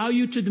won't allow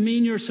you to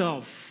demean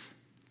yourself.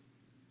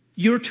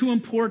 You're too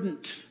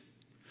important.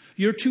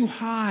 You're too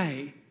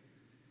high.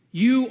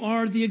 You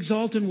are the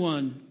exalted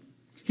one.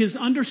 His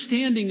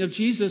understanding of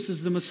Jesus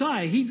as the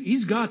Messiah,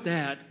 he's got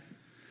that.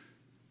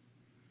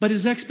 But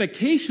his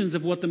expectations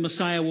of what the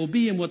Messiah will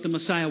be and what the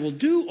Messiah will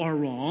do are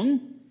wrong.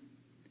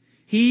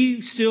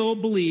 He still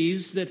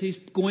believes that he's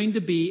going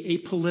to be a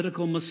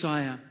political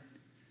Messiah,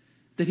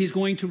 that he's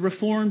going to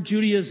reform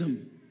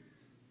Judaism,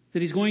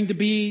 that he's going to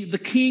be the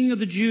king of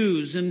the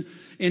Jews, and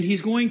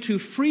he's going to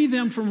free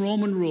them from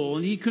Roman rule.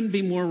 And he couldn't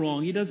be more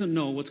wrong. He doesn't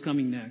know what's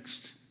coming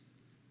next.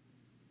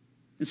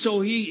 And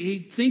so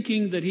he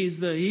thinking that he is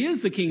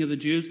the king of the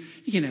Jews.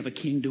 You can't have a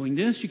king doing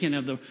this. You can't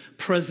have the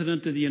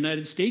president of the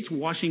United States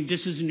washing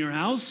dishes in your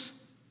house.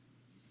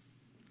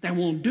 That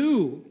won't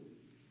do.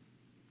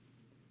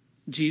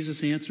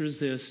 Jesus' answer is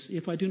this: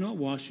 if I do not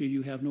wash you,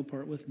 you have no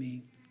part with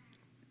me.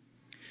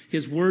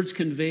 His words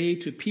convey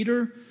to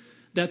Peter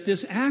that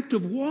this act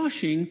of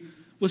washing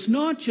was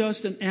not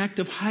just an act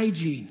of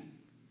hygiene.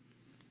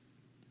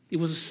 It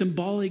was a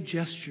symbolic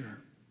gesture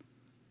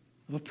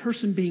of a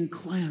person being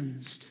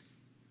cleansed.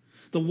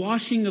 The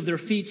washing of their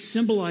feet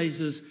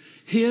symbolizes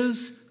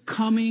his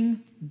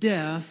coming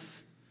death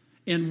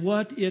and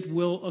what it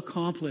will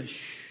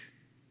accomplish.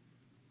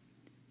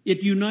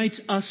 It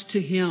unites us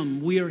to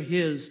him. We are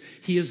his.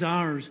 He is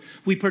ours.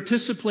 We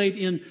participate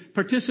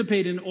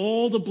in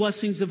all the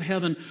blessings of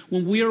heaven.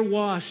 When we are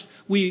washed,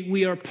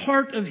 we are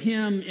part of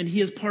him and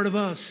he is part of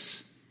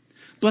us.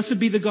 Blessed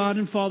be the God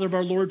and Father of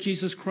our Lord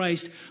Jesus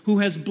Christ, who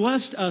has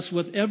blessed us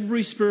with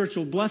every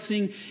spiritual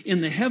blessing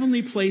in the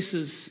heavenly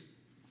places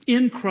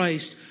in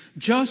Christ,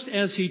 just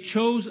as he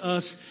chose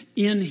us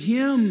in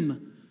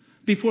him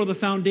before the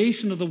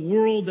foundation of the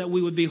world, that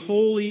we would be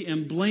holy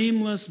and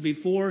blameless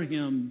before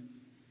him.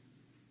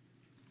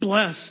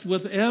 Blessed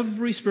with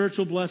every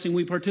spiritual blessing,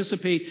 we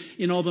participate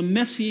in all the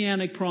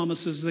messianic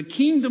promises, the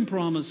kingdom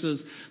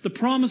promises, the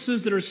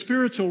promises that are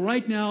spiritual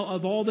right now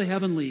of all the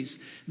heavenlies.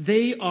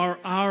 They are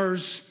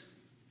ours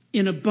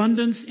in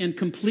abundance and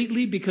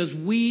completely because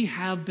we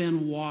have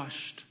been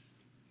washed.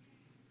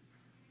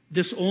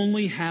 This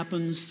only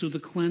happens through the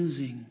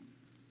cleansing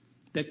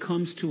that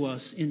comes to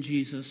us in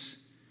Jesus.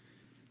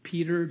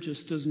 Peter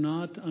just does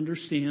not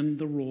understand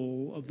the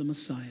role of the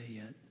Messiah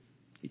yet.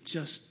 He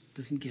just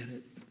doesn't get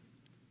it.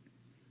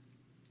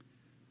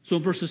 So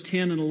in verses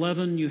 10 and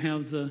 11, you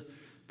have the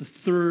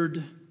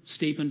third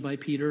statement by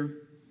Peter.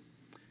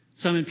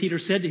 Simon Peter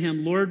said to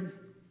him, Lord,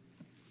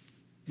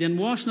 then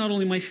wash not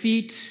only my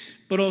feet,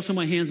 but also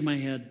my hands and my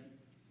head.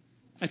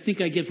 I think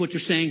I get what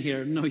you're saying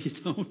here. No, you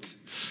don't.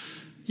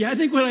 Yeah, I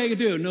think what I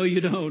do. No,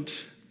 you don't.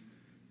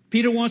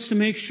 Peter wants to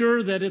make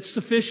sure that it's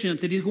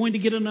sufficient, that he's going to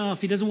get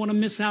enough. He doesn't want to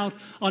miss out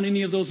on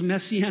any of those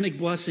messianic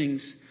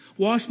blessings.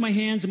 Wash my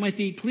hands and my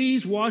feet.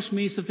 Please wash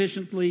me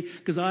sufficiently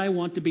because I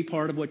want to be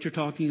part of what you're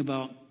talking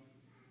about.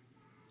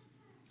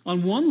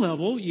 On one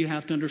level, you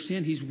have to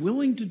understand he's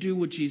willing to do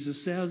what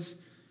Jesus says.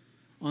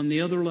 On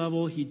the other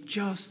level, he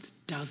just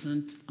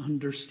doesn't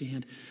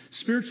understand.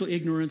 Spiritual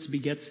ignorance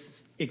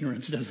begets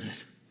ignorance, doesn't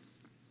it?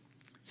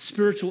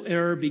 Spiritual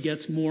error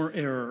begets more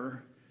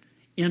error.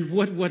 And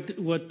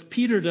what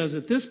Peter does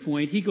at this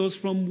point, he goes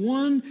from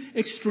one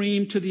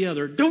extreme to the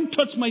other. Don't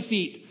touch my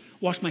feet.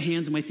 Wash my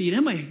hands and my feet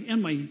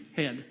and my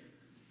head.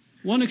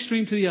 One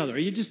extreme to the other.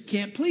 You just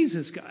can't please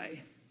this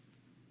guy.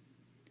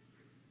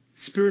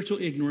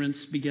 Spiritual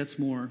ignorance begets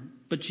more.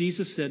 But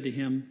Jesus said to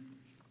him,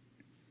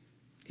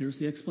 here's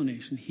the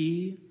explanation.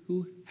 He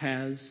who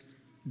has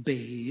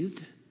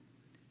bathed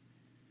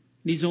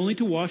needs only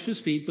to wash his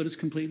feet, but is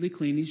completely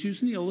clean. He's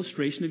using the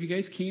illustration. If you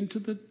guys came to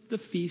the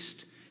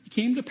feast, you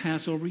came to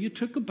Passover, you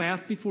took a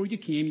bath before you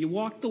came, you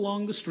walked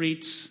along the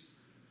streets,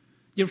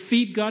 your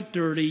feet got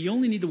dirty, you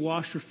only need to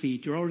wash your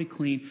feet, you're already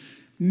clean.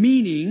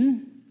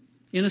 Meaning,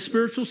 in a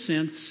spiritual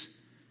sense,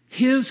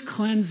 his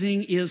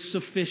cleansing is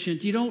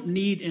sufficient. You don't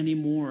need any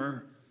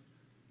more.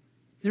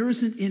 There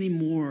isn't any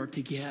more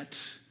to get.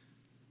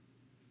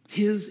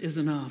 His is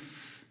enough.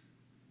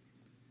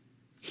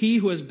 He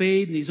who has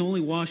bathed needs only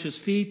wash his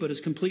feet, but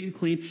is completely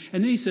clean.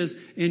 And then he says,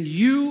 and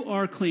you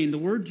are clean. The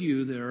word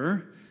you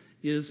there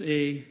is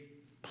a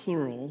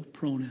plural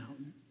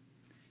pronoun.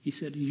 He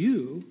said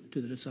you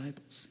to the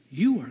disciples.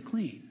 You are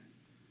clean,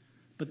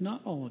 but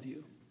not all of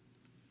you.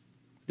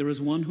 There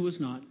is one who is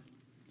not.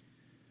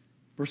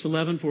 Verse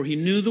 11, for he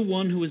knew the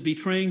one who was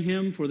betraying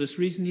him. For this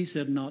reason he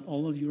said, not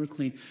all of you are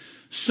clean.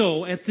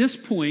 So at this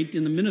point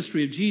in the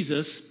ministry of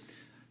Jesus,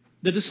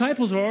 the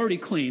disciples are already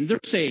clean. They're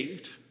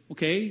saved.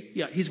 Okay?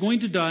 Yeah, he's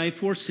going to die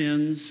for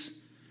sins,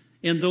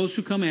 and those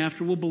who come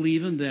after will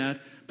believe in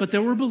that. But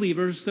there were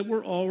believers that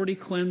were already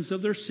cleansed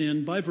of their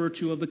sin by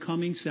virtue of the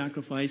coming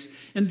sacrifice,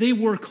 and they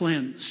were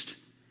cleansed.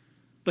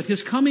 But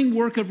his coming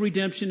work of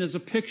redemption is a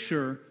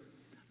picture,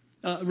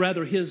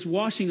 his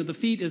washing of the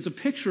feet is a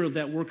picture of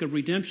that work of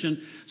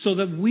redemption, so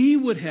that we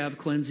would have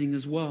cleansing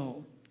as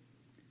well.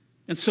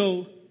 And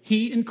so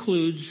he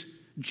includes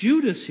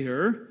Judas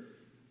here,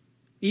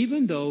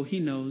 even though he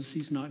knows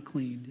he's not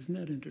clean. Isn't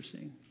that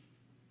interesting?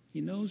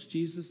 He knows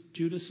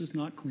Judas is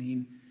not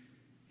clean,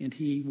 and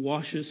he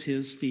washes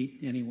his feet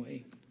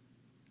anyway.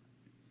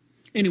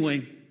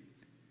 Anyway,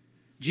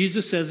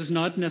 Jesus says it's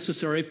not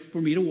necessary for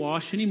me to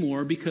wash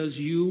anymore because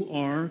you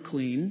are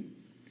clean.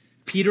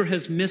 Peter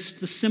has missed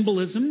the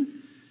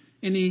symbolism,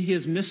 and he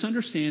is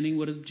misunderstanding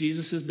what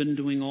Jesus has been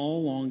doing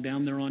all along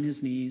down there on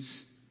his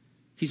knees.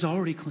 He's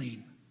already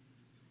clean.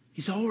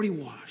 He's already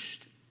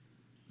washed.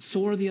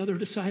 So are the other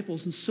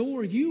disciples, and so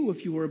are you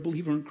if you are a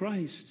believer in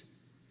Christ.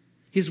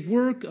 His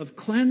work of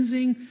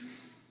cleansing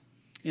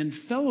and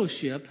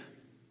fellowship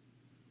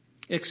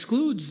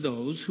excludes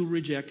those who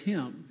reject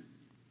him.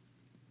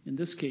 In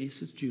this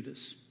case, it's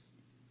Judas.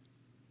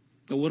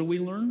 Now, what do we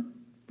learn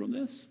from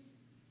this?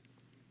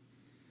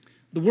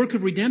 The work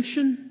of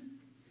redemption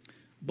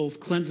both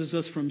cleanses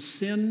us from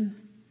sin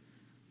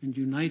and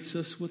unites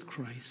us with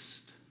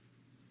Christ.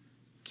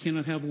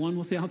 Cannot have one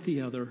without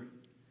the other.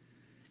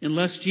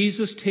 Unless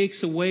Jesus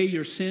takes away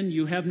your sin,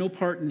 you have no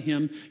part in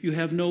him. You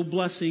have no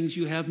blessings.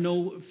 You have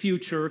no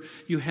future.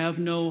 You have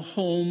no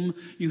home.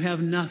 You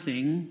have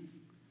nothing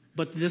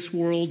but this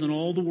world and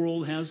all the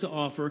world has to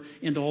offer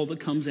and all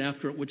that comes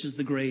after it, which is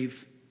the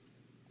grave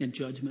and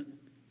judgment.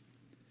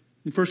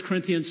 In 1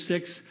 Corinthians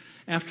 6,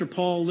 after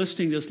Paul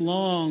listing this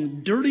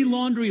long, dirty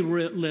laundry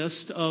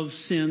list of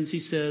sins,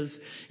 he says,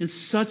 "And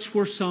such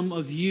were some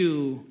of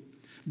you,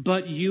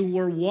 but you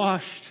were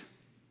washed,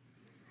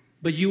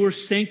 but you were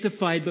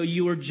sanctified, but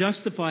you were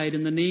justified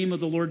in the name of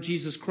the Lord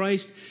Jesus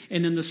Christ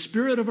and in the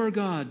Spirit of our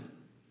God."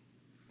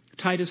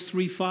 Titus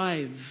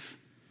 3:5.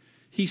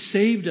 He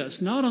saved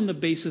us, not on the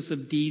basis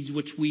of deeds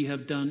which we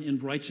have done in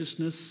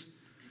righteousness,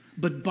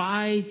 but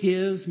by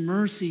his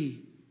mercy,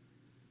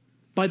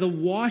 by the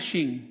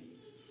washing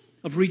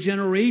of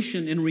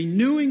regeneration and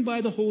renewing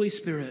by the Holy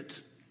Spirit.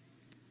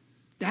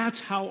 That's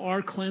how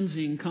our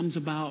cleansing comes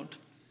about.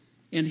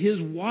 And his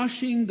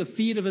washing the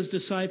feet of his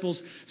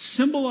disciples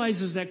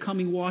symbolizes that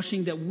coming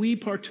washing that we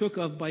partook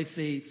of by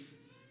faith.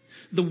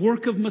 The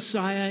work of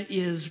Messiah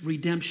is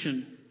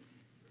redemption.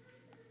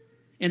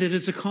 And it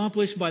is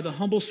accomplished by the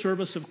humble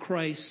service of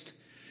Christ,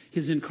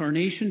 his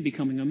incarnation,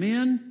 becoming a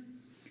man,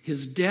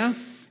 his death,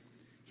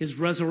 his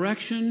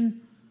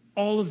resurrection,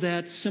 all of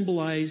that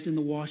symbolized in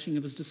the washing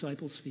of his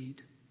disciples'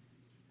 feet.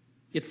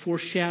 It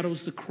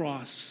foreshadows the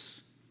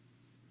cross.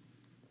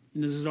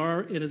 And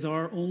it is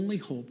our only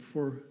hope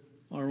for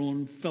our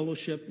own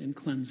fellowship and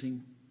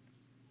cleansing.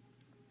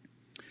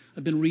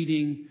 I've been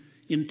reading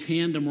in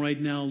tandem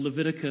right now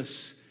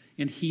Leviticus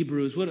and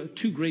Hebrews.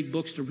 Two great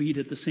books to read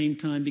at the same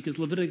time, because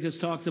Leviticus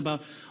talks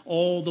about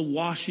all the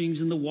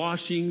washings and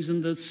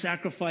the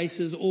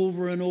sacrifices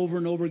over and over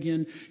and over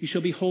again. You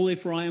shall be holy,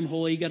 for I am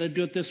holy. You got to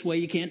do it this way.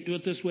 You can't do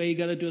it this way. You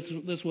got to do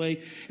it this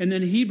way. And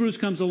then Hebrews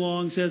comes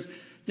along and says,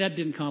 that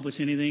didn't accomplish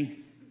anything.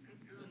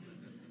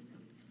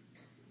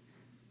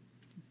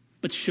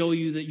 But show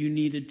you that you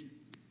needed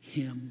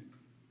him.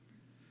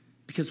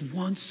 Because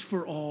once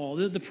for all,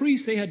 the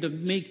priests, they had to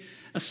make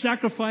a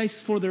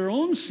sacrifice for their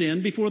own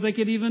sin before they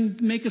could even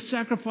make a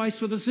sacrifice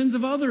for the sins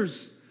of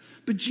others.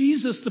 But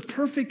Jesus, the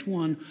perfect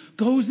one,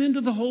 goes into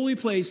the holy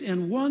place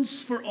and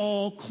once for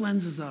all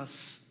cleanses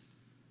us.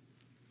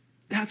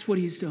 That's what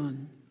he's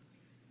done.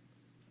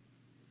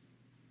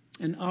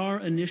 And our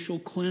initial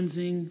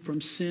cleansing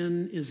from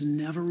sin is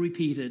never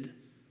repeated. It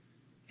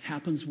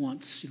happens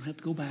once. You don't have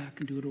to go back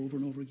and do it over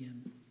and over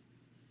again.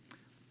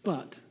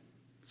 But,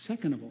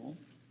 second of all,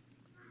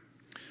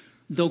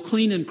 though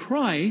clean in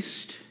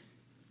Christ,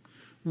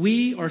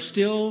 we are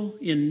still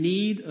in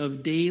need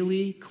of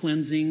daily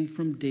cleansing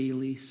from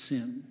daily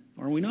sin.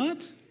 Are we not?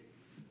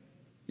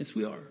 Yes,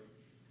 we are.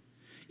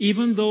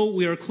 Even though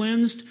we are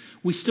cleansed,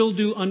 we still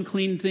do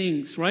unclean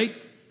things, right?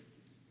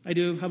 I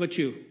do. How about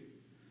you?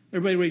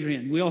 Everybody raise your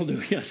hand. We all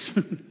do, yes.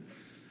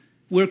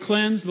 We're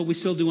cleansed, but we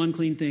still do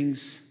unclean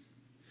things.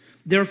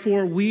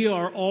 Therefore, we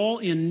are all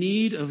in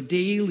need of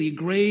daily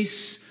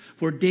grace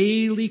for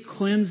daily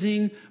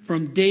cleansing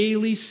from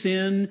daily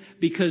sin,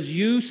 because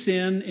you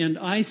sin and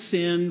I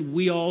sin,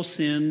 we all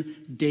sin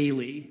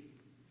daily.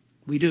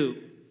 We do.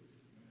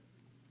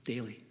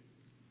 Daily.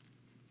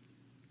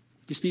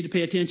 Just need to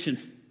pay attention.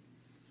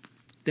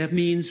 That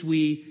means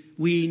we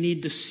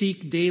need to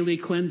seek daily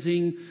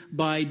cleansing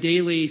by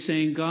daily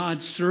saying,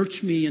 God,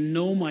 search me and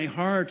know my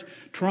heart.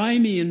 Try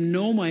me and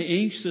know my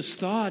anxious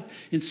thought,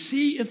 and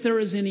see if there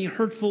is any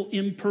hurtful,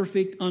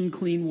 imperfect,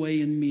 unclean way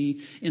in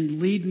me,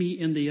 and lead me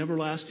in the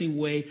everlasting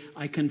way.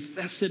 I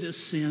confess it as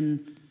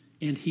sin,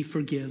 and he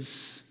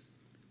forgives.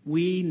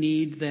 We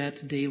need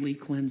that daily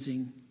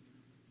cleansing,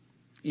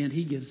 and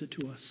he gives it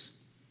to us.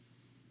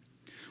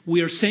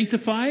 We are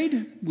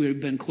sanctified. We've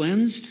been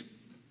cleansed.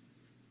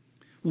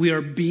 We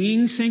are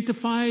being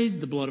sanctified.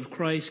 The blood of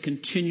Christ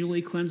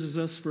continually cleanses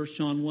us, 1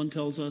 John 1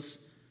 tells us.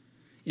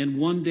 And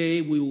one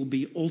day we will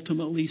be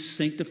ultimately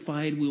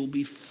sanctified. We will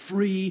be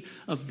free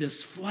of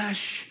this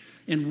flesh,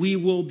 and we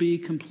will be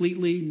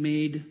completely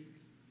made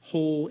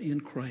whole in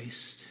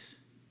Christ.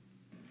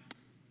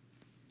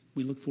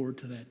 We look forward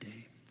to that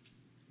day.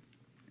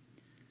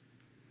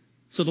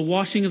 So the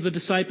washing of the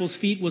disciples'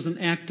 feet was an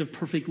act of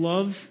perfect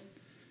love.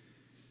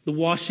 The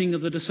washing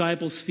of the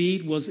disciples'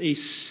 feet was a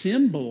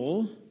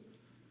symbol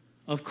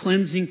of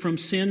cleansing from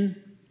sin.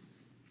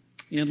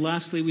 And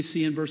lastly, we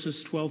see in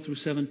verses 12 through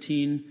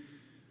 17,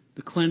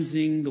 the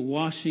cleansing, the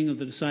washing of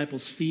the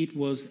disciples' feet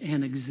was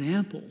an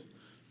example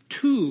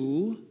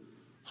to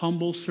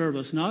humble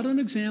service. Not an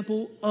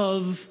example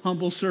of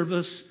humble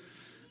service,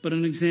 but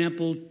an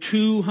example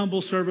to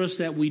humble service,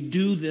 that we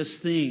do this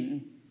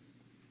thing.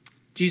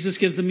 Jesus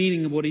gives the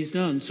meaning of what he's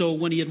done. So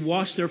when he had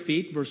washed their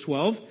feet, verse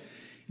 12,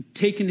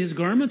 taken his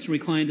garments,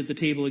 reclined at the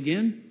table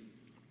again,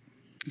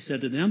 he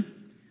said to them,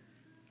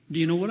 "Do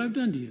you know what I've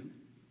done to you?"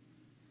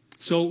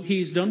 So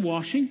he's done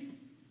washing.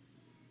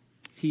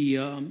 He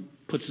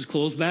puts his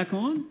clothes back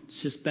on,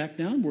 sits back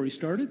down where he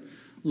started,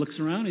 looks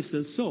around, he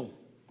says, "So,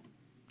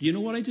 do you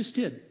know what I just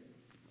did?"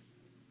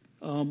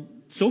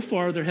 So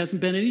far, there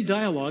hasn't been any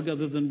dialogue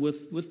other than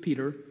with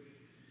Peter.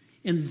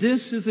 And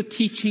this is a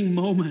teaching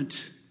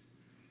moment.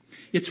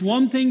 It's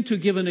one thing to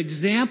give an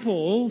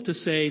example, to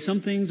say some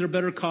things are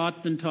better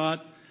caught than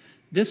taught.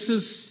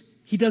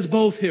 He does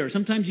both here.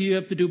 Sometimes you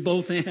have to do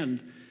both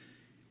and.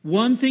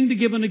 One thing to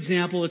give an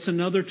example, it's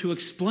another to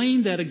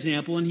explain that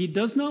example, and he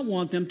does not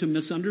want them to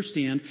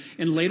misunderstand.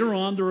 And later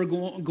on, they're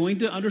going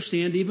to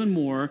understand even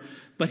more,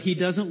 but he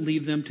doesn't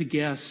leave them to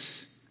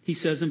guess. He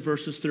says in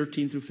verses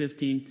 13 through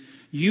 15,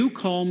 "You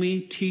call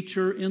me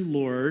teacher and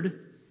Lord,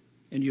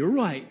 and you're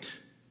right,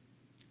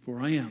 for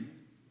I am.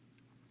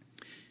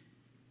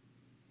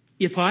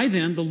 If I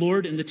then, the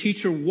Lord and the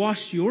teacher,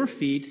 wash your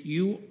feet,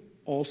 you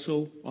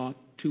also ought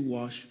to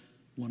wash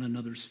one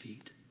another's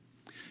feet.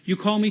 You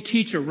call me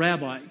teacher,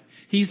 rabbi.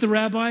 He's the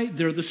rabbi,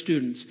 they're the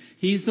students.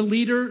 He's the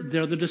leader,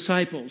 they're the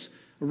disciples.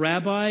 A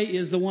rabbi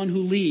is the one who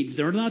leads.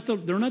 They're not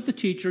the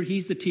teacher,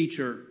 he's the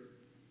teacher.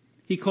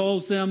 They call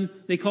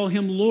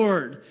him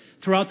Lord.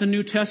 Throughout the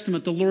New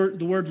Testament, the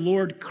word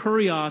Lord,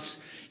 kurios,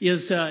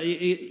 is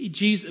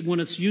when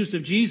it's used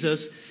of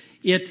Jesus,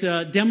 it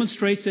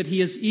demonstrates that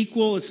he is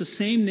equal. It's the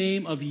same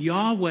name of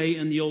Yahweh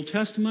in the Old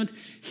Testament.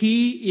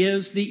 He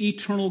is the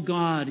eternal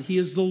God. He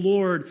is the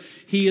Lord.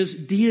 He is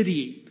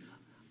deity.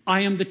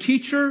 I am the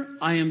teacher.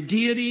 I am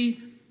deity.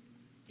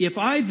 If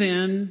I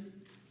then,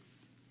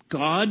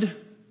 God,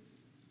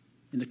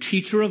 and the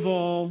teacher of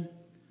all,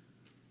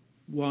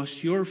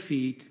 wash your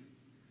feet,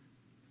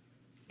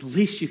 the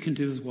least you can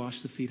do is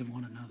wash the feet of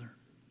one another.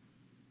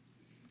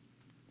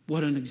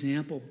 What an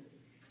example.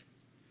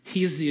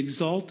 He is the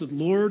exalted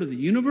Lord of the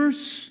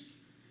universe,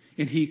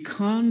 and he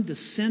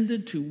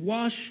condescended to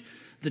wash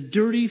the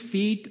dirty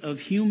feet of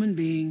human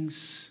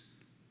beings,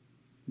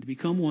 to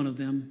become one of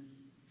them,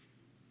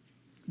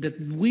 that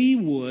we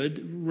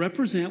would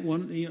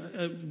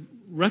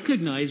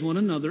recognize one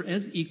another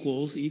as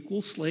equals,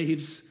 equal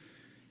slaves,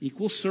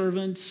 equal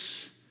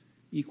servants,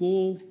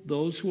 equal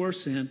those who are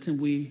sent,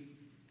 and we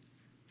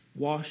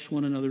wash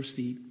one another's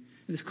feet.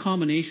 And this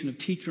combination of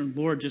teacher and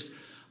Lord just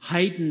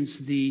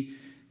heightens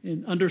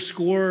and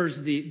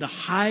underscores the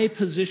high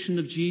position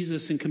of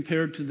Jesus and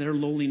compared to their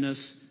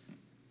lowliness,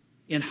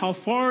 and how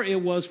far it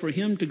was for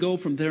him to go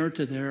from there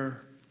to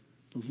there.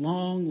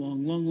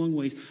 Long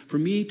ways. For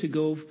me to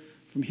go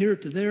from here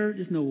to there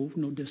is no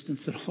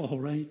distance at all,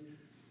 right?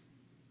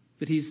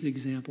 But he's the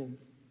example.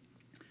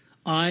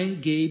 I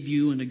gave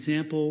you an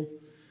example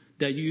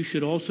that you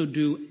should also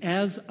do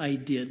as I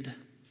did.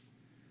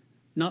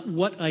 Not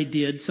what I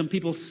did. Some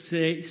people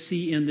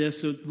see in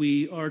this that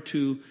we are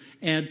to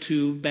add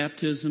to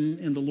baptism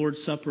and the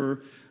Lord's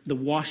Supper the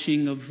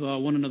washing of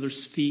one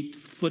another's feet,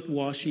 foot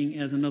washing,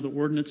 as another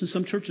ordinance. And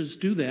some churches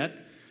do that,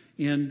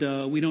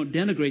 and we don't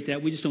denigrate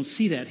that. We just don't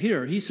see that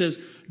here. He says,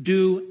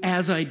 do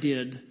as I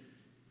did.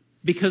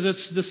 Because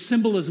it's the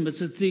symbolism, it's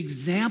the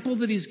example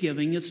that he's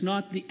giving. It's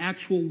not the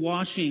actual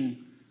washing.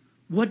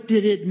 What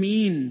did it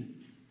mean?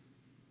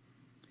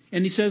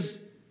 And he says,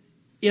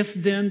 if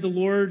then the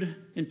Lord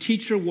and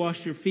teacher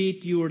washed your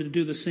feet, you are to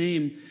do the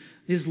same.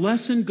 His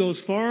lesson goes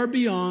far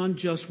beyond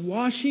just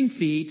washing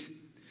feet,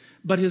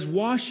 but his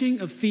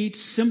washing of feet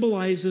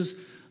symbolizes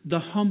the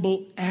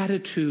humble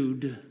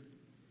attitude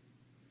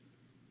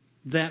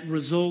that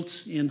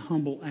results in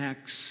humble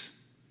acts,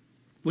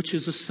 which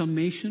is a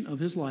summation of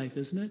his life,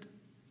 isn't it?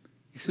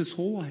 It's his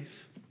whole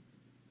life.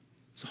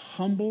 He's a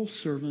humble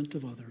servant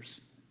of others.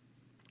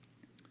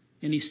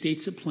 And he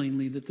states it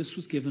plainly that this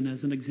was given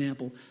as an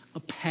example, a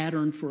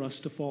pattern for us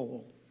to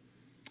follow.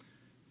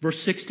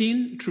 Verse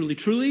 16, truly,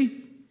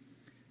 truly,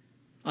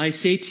 I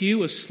say to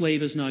you, a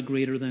slave is not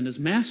greater than his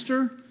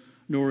master,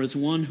 nor is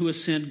one who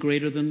is sent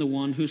greater than the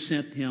one who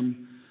sent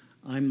him.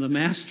 I'm the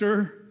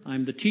master,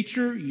 I'm the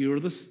teacher, you're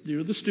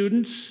the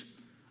students.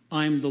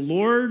 I'm the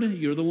Lord,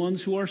 you're the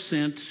ones who are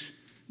sent.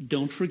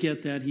 Don't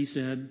forget that, he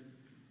said.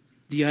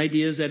 The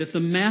idea is that if the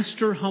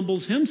master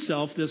humbles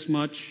himself this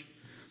much,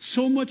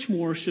 so much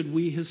more should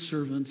we, his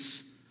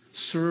servants,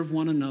 serve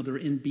one another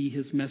and be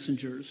his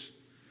messengers.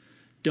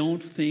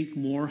 Don't think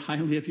more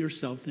highly of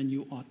yourself than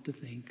you ought to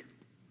think.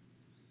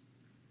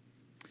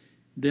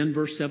 Then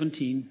verse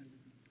 17,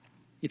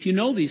 if you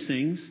know these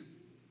things,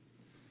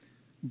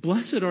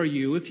 blessed are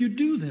you if you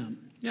do them.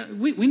 Yeah,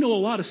 we know a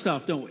lot of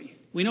stuff, don't we?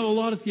 We know a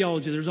lot of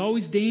theology. There's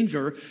always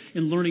danger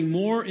in learning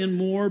more and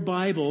more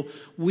Bible.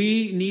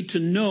 We need to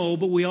know,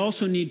 but we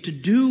also need to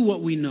do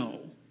what we know.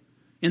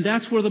 And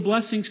that's where the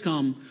blessings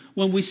come.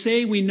 When we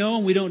say we know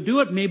and we don't do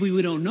it, maybe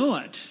we don't know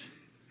it.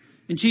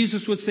 And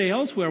Jesus would say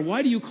elsewhere,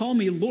 why do you call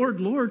me Lord,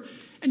 Lord,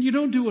 and you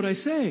don't do what I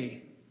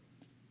say?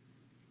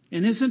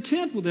 And his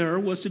intent there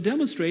was to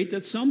demonstrate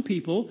that some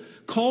people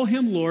call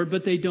him Lord,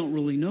 but they don't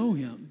really know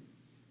him.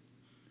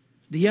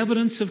 The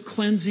evidence of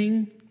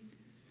cleansing,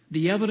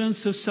 the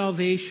evidence of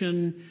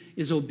salvation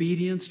is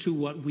obedience to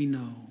what we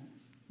know.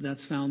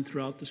 That's found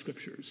throughout the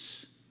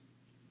Scriptures.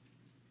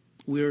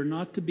 We are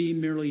not to be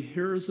merely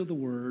hearers of the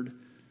word,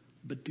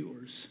 but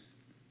doers.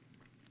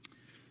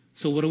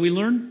 So what do we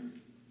learn?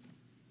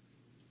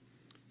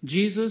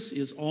 Jesus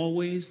is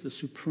always the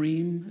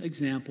supreme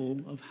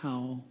example of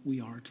how we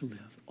are to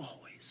live.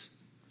 Always.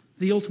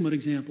 The ultimate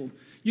example.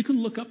 You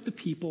can look up to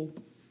people.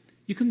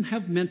 You can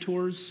have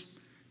mentors.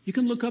 You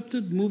can look up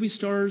to movie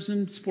stars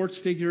and sports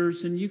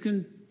figures, and you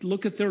can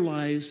look at their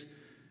lives.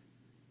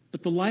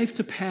 But the life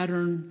to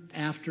pattern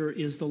after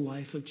is the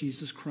life of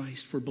Jesus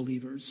Christ for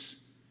believers.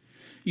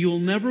 You will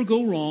never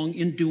go wrong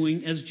in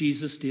doing as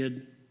Jesus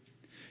did.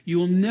 You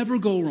will never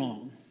go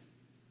wrong.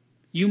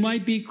 You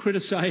might be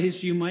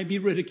criticized, you might be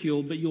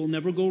ridiculed, but you'll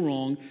never go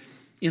wrong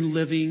in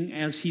living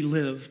as he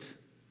lived.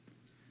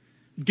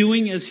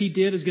 Doing as he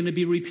did is going to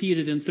be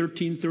repeated in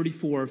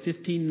 13:34,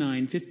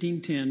 15:9,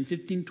 15:10,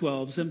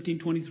 15:12,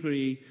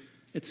 17:23,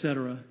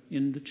 etc.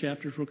 in the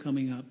chapters we're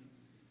coming up.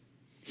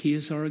 He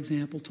is our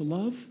example to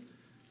love.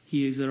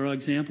 He is our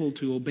example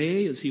to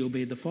obey as he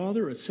obeyed the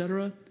Father,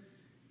 etc.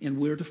 And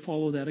we're to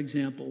follow that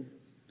example.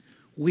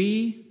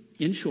 We,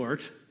 in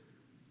short,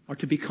 are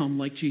to become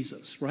like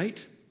Jesus, right?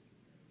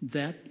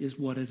 That is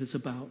what it is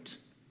about.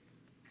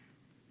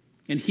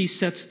 And he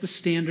sets the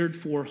standard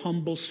for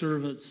humble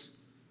servants.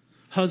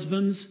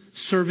 Husbands,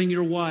 serving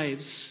your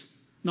wives,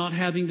 not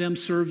having them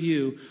serve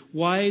you.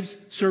 Wives,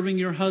 serving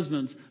your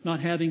husbands, not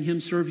having him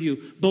serve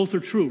you. Both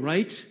are true,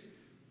 right?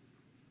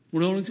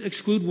 We don't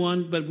exclude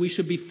one, but we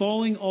should be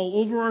falling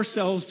all over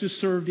ourselves to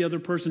serve the other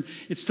person.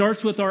 It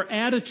starts with our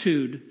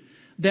attitude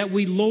that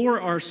we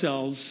lower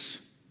ourselves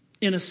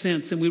in a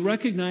sense, and we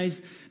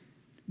recognize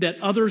that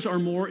others are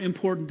more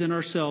important than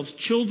ourselves.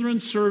 Children,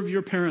 serve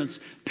your parents.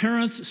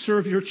 Parents,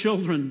 serve your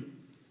children.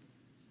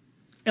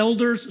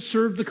 Elders,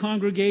 serve the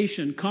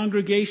congregation.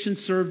 Congregation,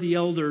 serve the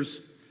elders.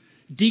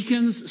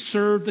 Deacons,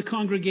 serve the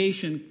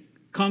congregation.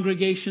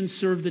 Congregations,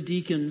 serve the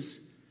deacons.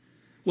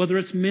 Whether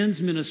it's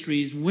men's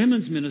ministries,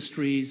 women's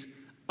ministries,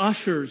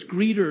 ushers,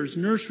 greeters,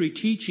 nursery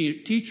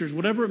teachers,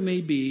 whatever it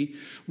may be,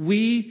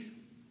 we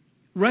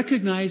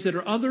recognize that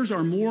our others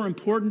are more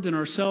important than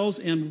ourselves,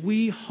 and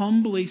we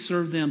humbly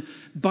serve them.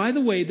 By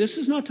the way, this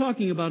is not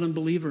talking about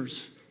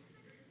unbelievers.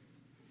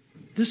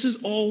 This is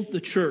all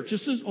the church.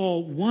 This is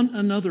all one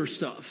another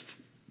stuff.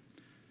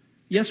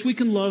 Yes, we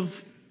can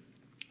love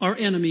our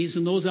enemies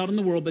and those out in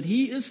the world, but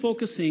he is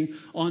focusing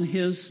on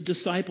his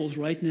disciples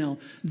right now.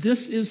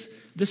 This is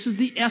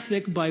the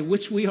ethic by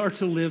which we are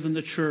to live in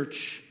the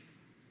church.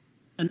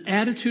 An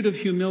attitude of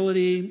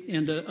humility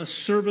and a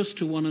service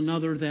to one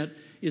another that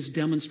is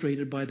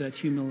demonstrated by that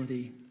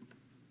humility.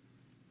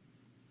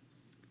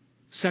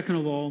 Second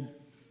of all,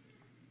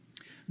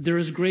 there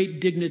is great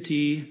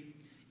dignity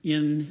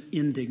in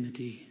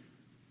indignity.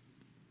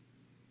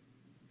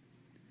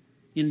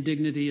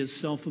 Indignity is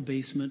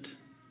self-abasement.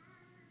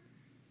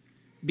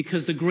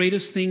 Because the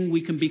greatest thing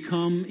we can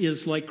become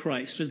is like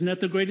Christ. Isn't that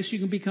the greatest you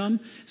can become?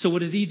 So what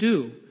did he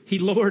do? He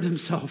lowered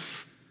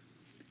himself.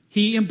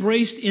 He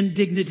embraced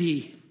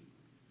indignity.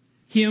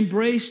 He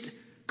embraced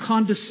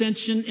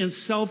condescension and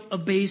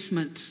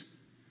self-abasement.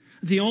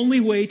 The only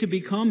way to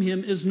become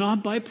him is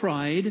not by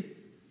pride,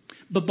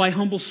 but by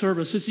humble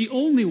service. It's the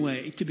only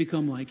way to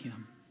become like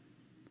him.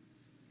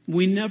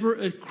 We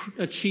never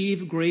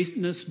achieve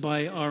greatness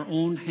by our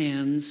own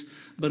hands,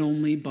 but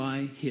only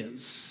by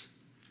his.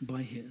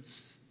 By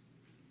his.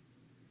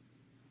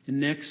 And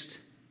next,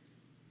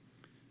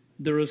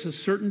 there is a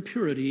certain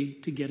purity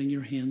to getting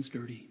your hands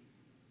dirty.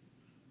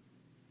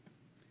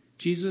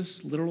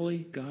 Jesus literally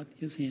got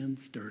his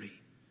hands dirty.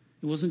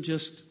 It wasn't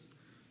just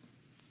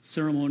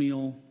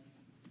ceremonial.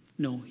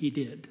 No, he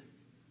did.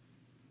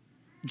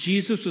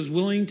 Jesus was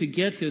willing to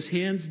get his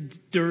hands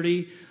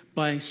dirty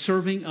by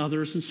serving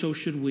others, and so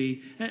should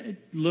we.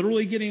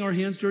 Literally getting our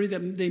hands dirty,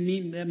 that may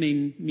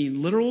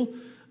mean literal,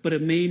 but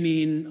it may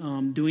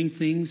mean doing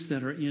things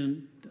that are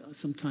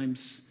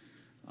sometimes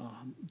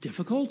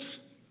difficult,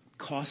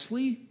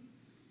 costly,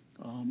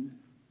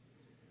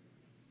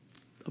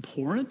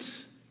 abhorrent,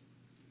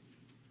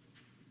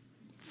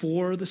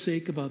 for the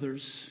sake of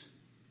others.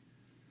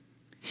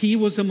 He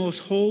was the most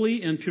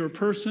holy and pure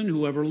person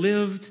who ever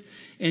lived,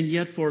 and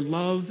yet for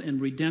love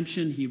and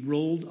redemption, he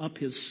rolled up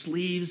his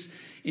sleeves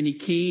and he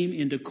came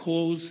into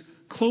close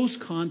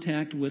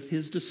contact with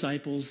his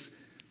disciples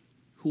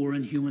who were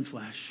in human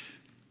flesh.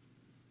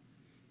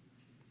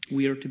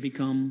 We are to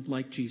become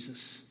like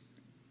Jesus.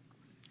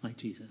 Like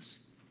Jesus.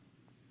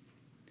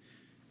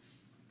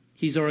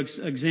 He's our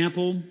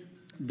example.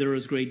 There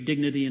is great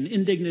dignity and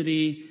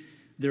indignity.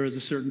 There is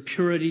a certain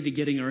purity to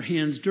getting our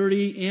hands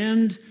dirty,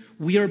 and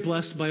we are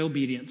blessed by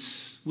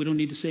obedience. We don't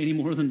need to say any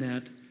more than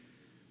that.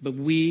 But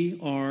we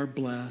are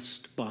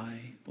blessed by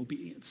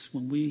obedience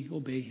when we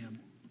obey him.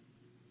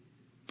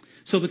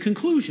 So the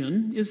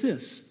conclusion is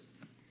this.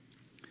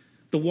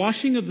 The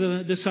washing of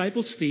the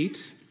disciples'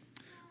 feet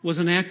was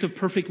an act of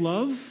perfect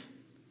love.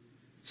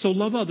 So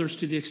love others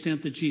to the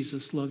extent that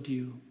Jesus loved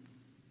you.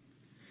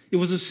 It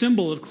was a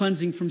symbol of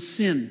cleansing from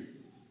sin.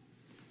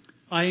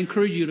 I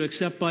encourage you to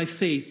accept by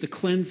faith the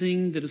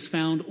cleansing that is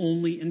found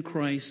only in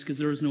Christ, because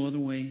there is no other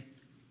way.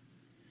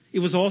 It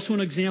was also an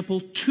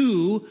example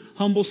to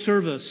humble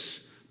service,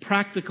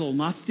 practical,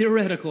 not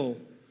theoretical.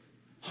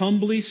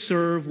 Humbly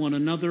serve one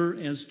another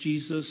as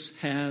Jesus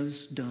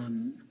has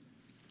done.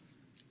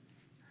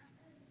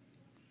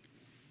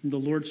 And the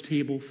Lord's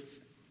table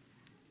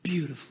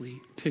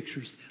beautifully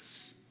pictures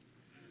this.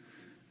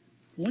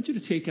 I want you to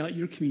take out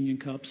your communion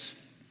cups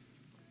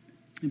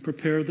and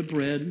prepare the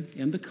bread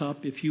and the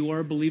cup. If you are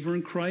a believer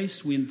in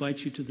Christ, we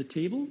invite you to the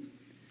table.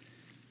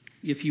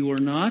 If you are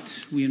not,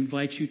 we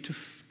invite you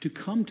to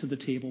come to the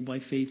table by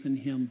faith in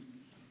him.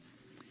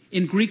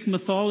 In Greek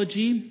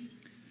mythology,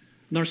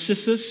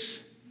 Narcissus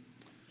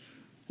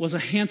was a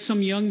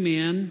handsome young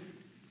man.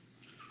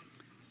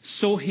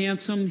 So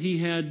handsome he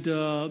had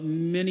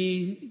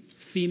many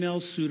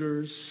female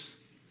suitors,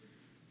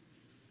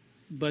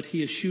 but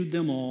he eschewed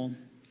them all.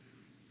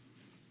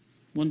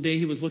 One day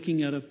he was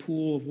looking at a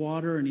pool of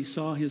water and he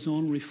saw his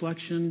own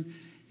reflection.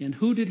 And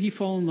who did he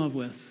fall in love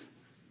with?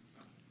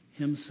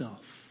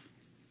 Himself.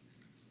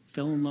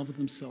 Fell in love with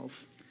himself.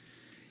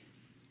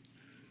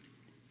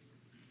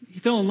 He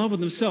fell in love with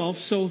himself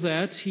so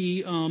that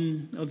he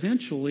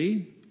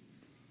eventually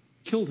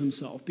killed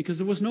himself because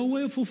there was no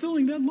way of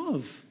fulfilling that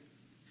love.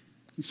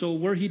 And so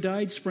where he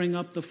died sprang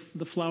up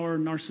the flower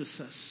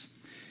Narcissus.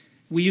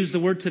 We use the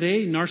word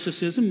today,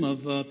 narcissism,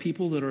 of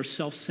people that are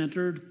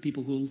self-centered,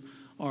 people who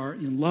are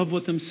in love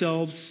with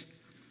themselves.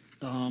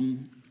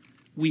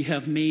 We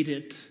have made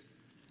it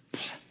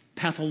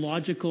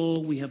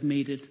pathological. We have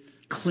made it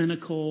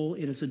clinical.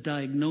 It is a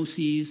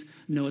diagnosis.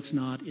 No, it's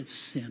not. It's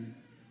sin.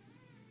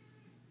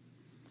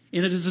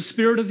 And it is the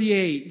spirit of the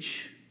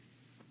age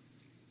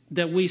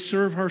that we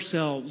serve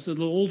ourselves. The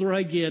older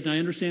I get, and I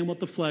understand what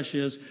the flesh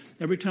is,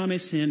 every time I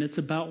sin, it's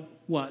about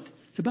what?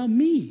 It's about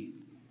me.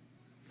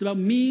 It's about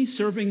me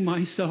serving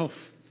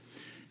myself.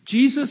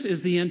 Jesus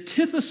is the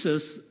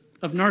antithesis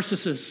of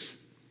Narcissus,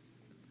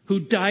 who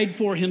died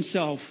for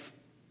himself.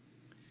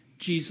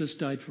 Jesus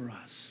died for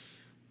us.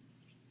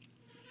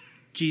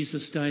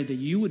 Jesus died that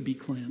you would be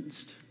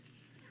cleansed.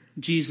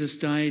 Jesus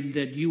died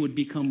that you would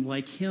become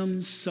like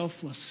him,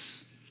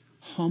 selfless,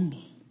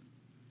 humble,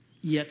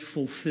 yet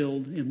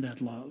fulfilled in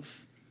that love,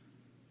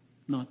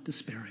 not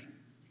despairing.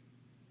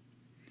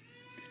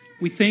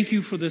 We thank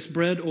you for this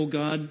bread, O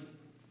God,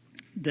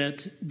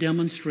 that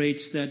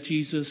demonstrates that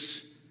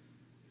Jesus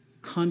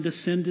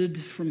condescended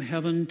from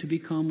heaven to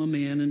become a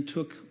man and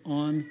took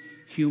on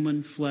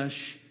human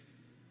flesh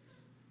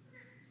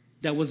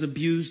that was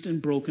abused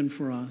and broken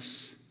for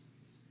us.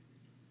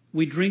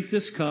 We drink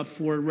this cup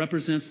for it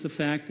represents the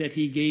fact that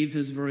he gave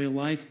his very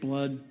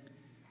lifeblood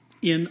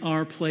in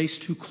our place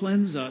to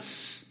cleanse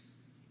us.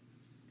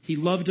 He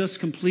loved us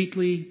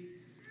completely.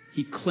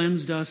 He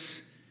cleansed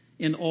us.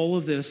 And all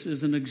of this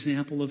is an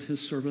example of his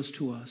service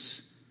to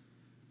us.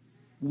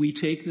 We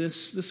take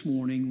this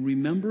morning,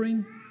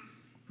 remembering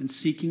and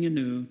seeking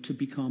anew to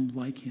become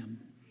like him.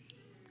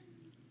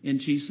 And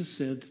Jesus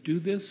said, do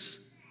this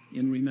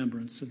in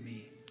remembrance of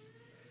me.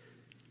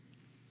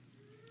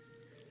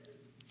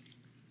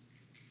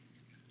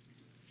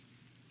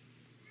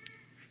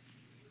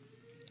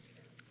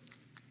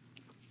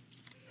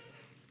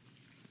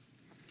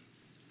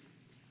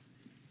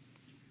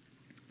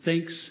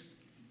 Thanks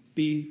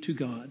be to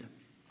God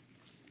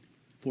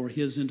for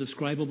his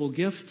indescribable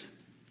gift.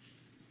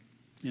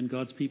 And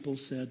God's people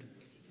said,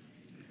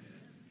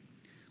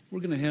 we're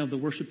going to have the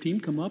worship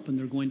team come up and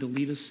they're going to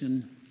lead us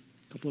in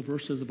a couple of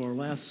verses of our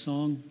last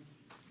song.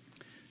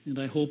 And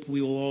I hope we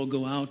will all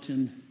go out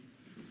and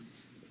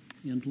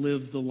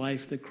live the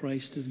life that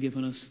Christ has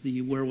given us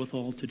the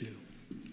wherewithal to do.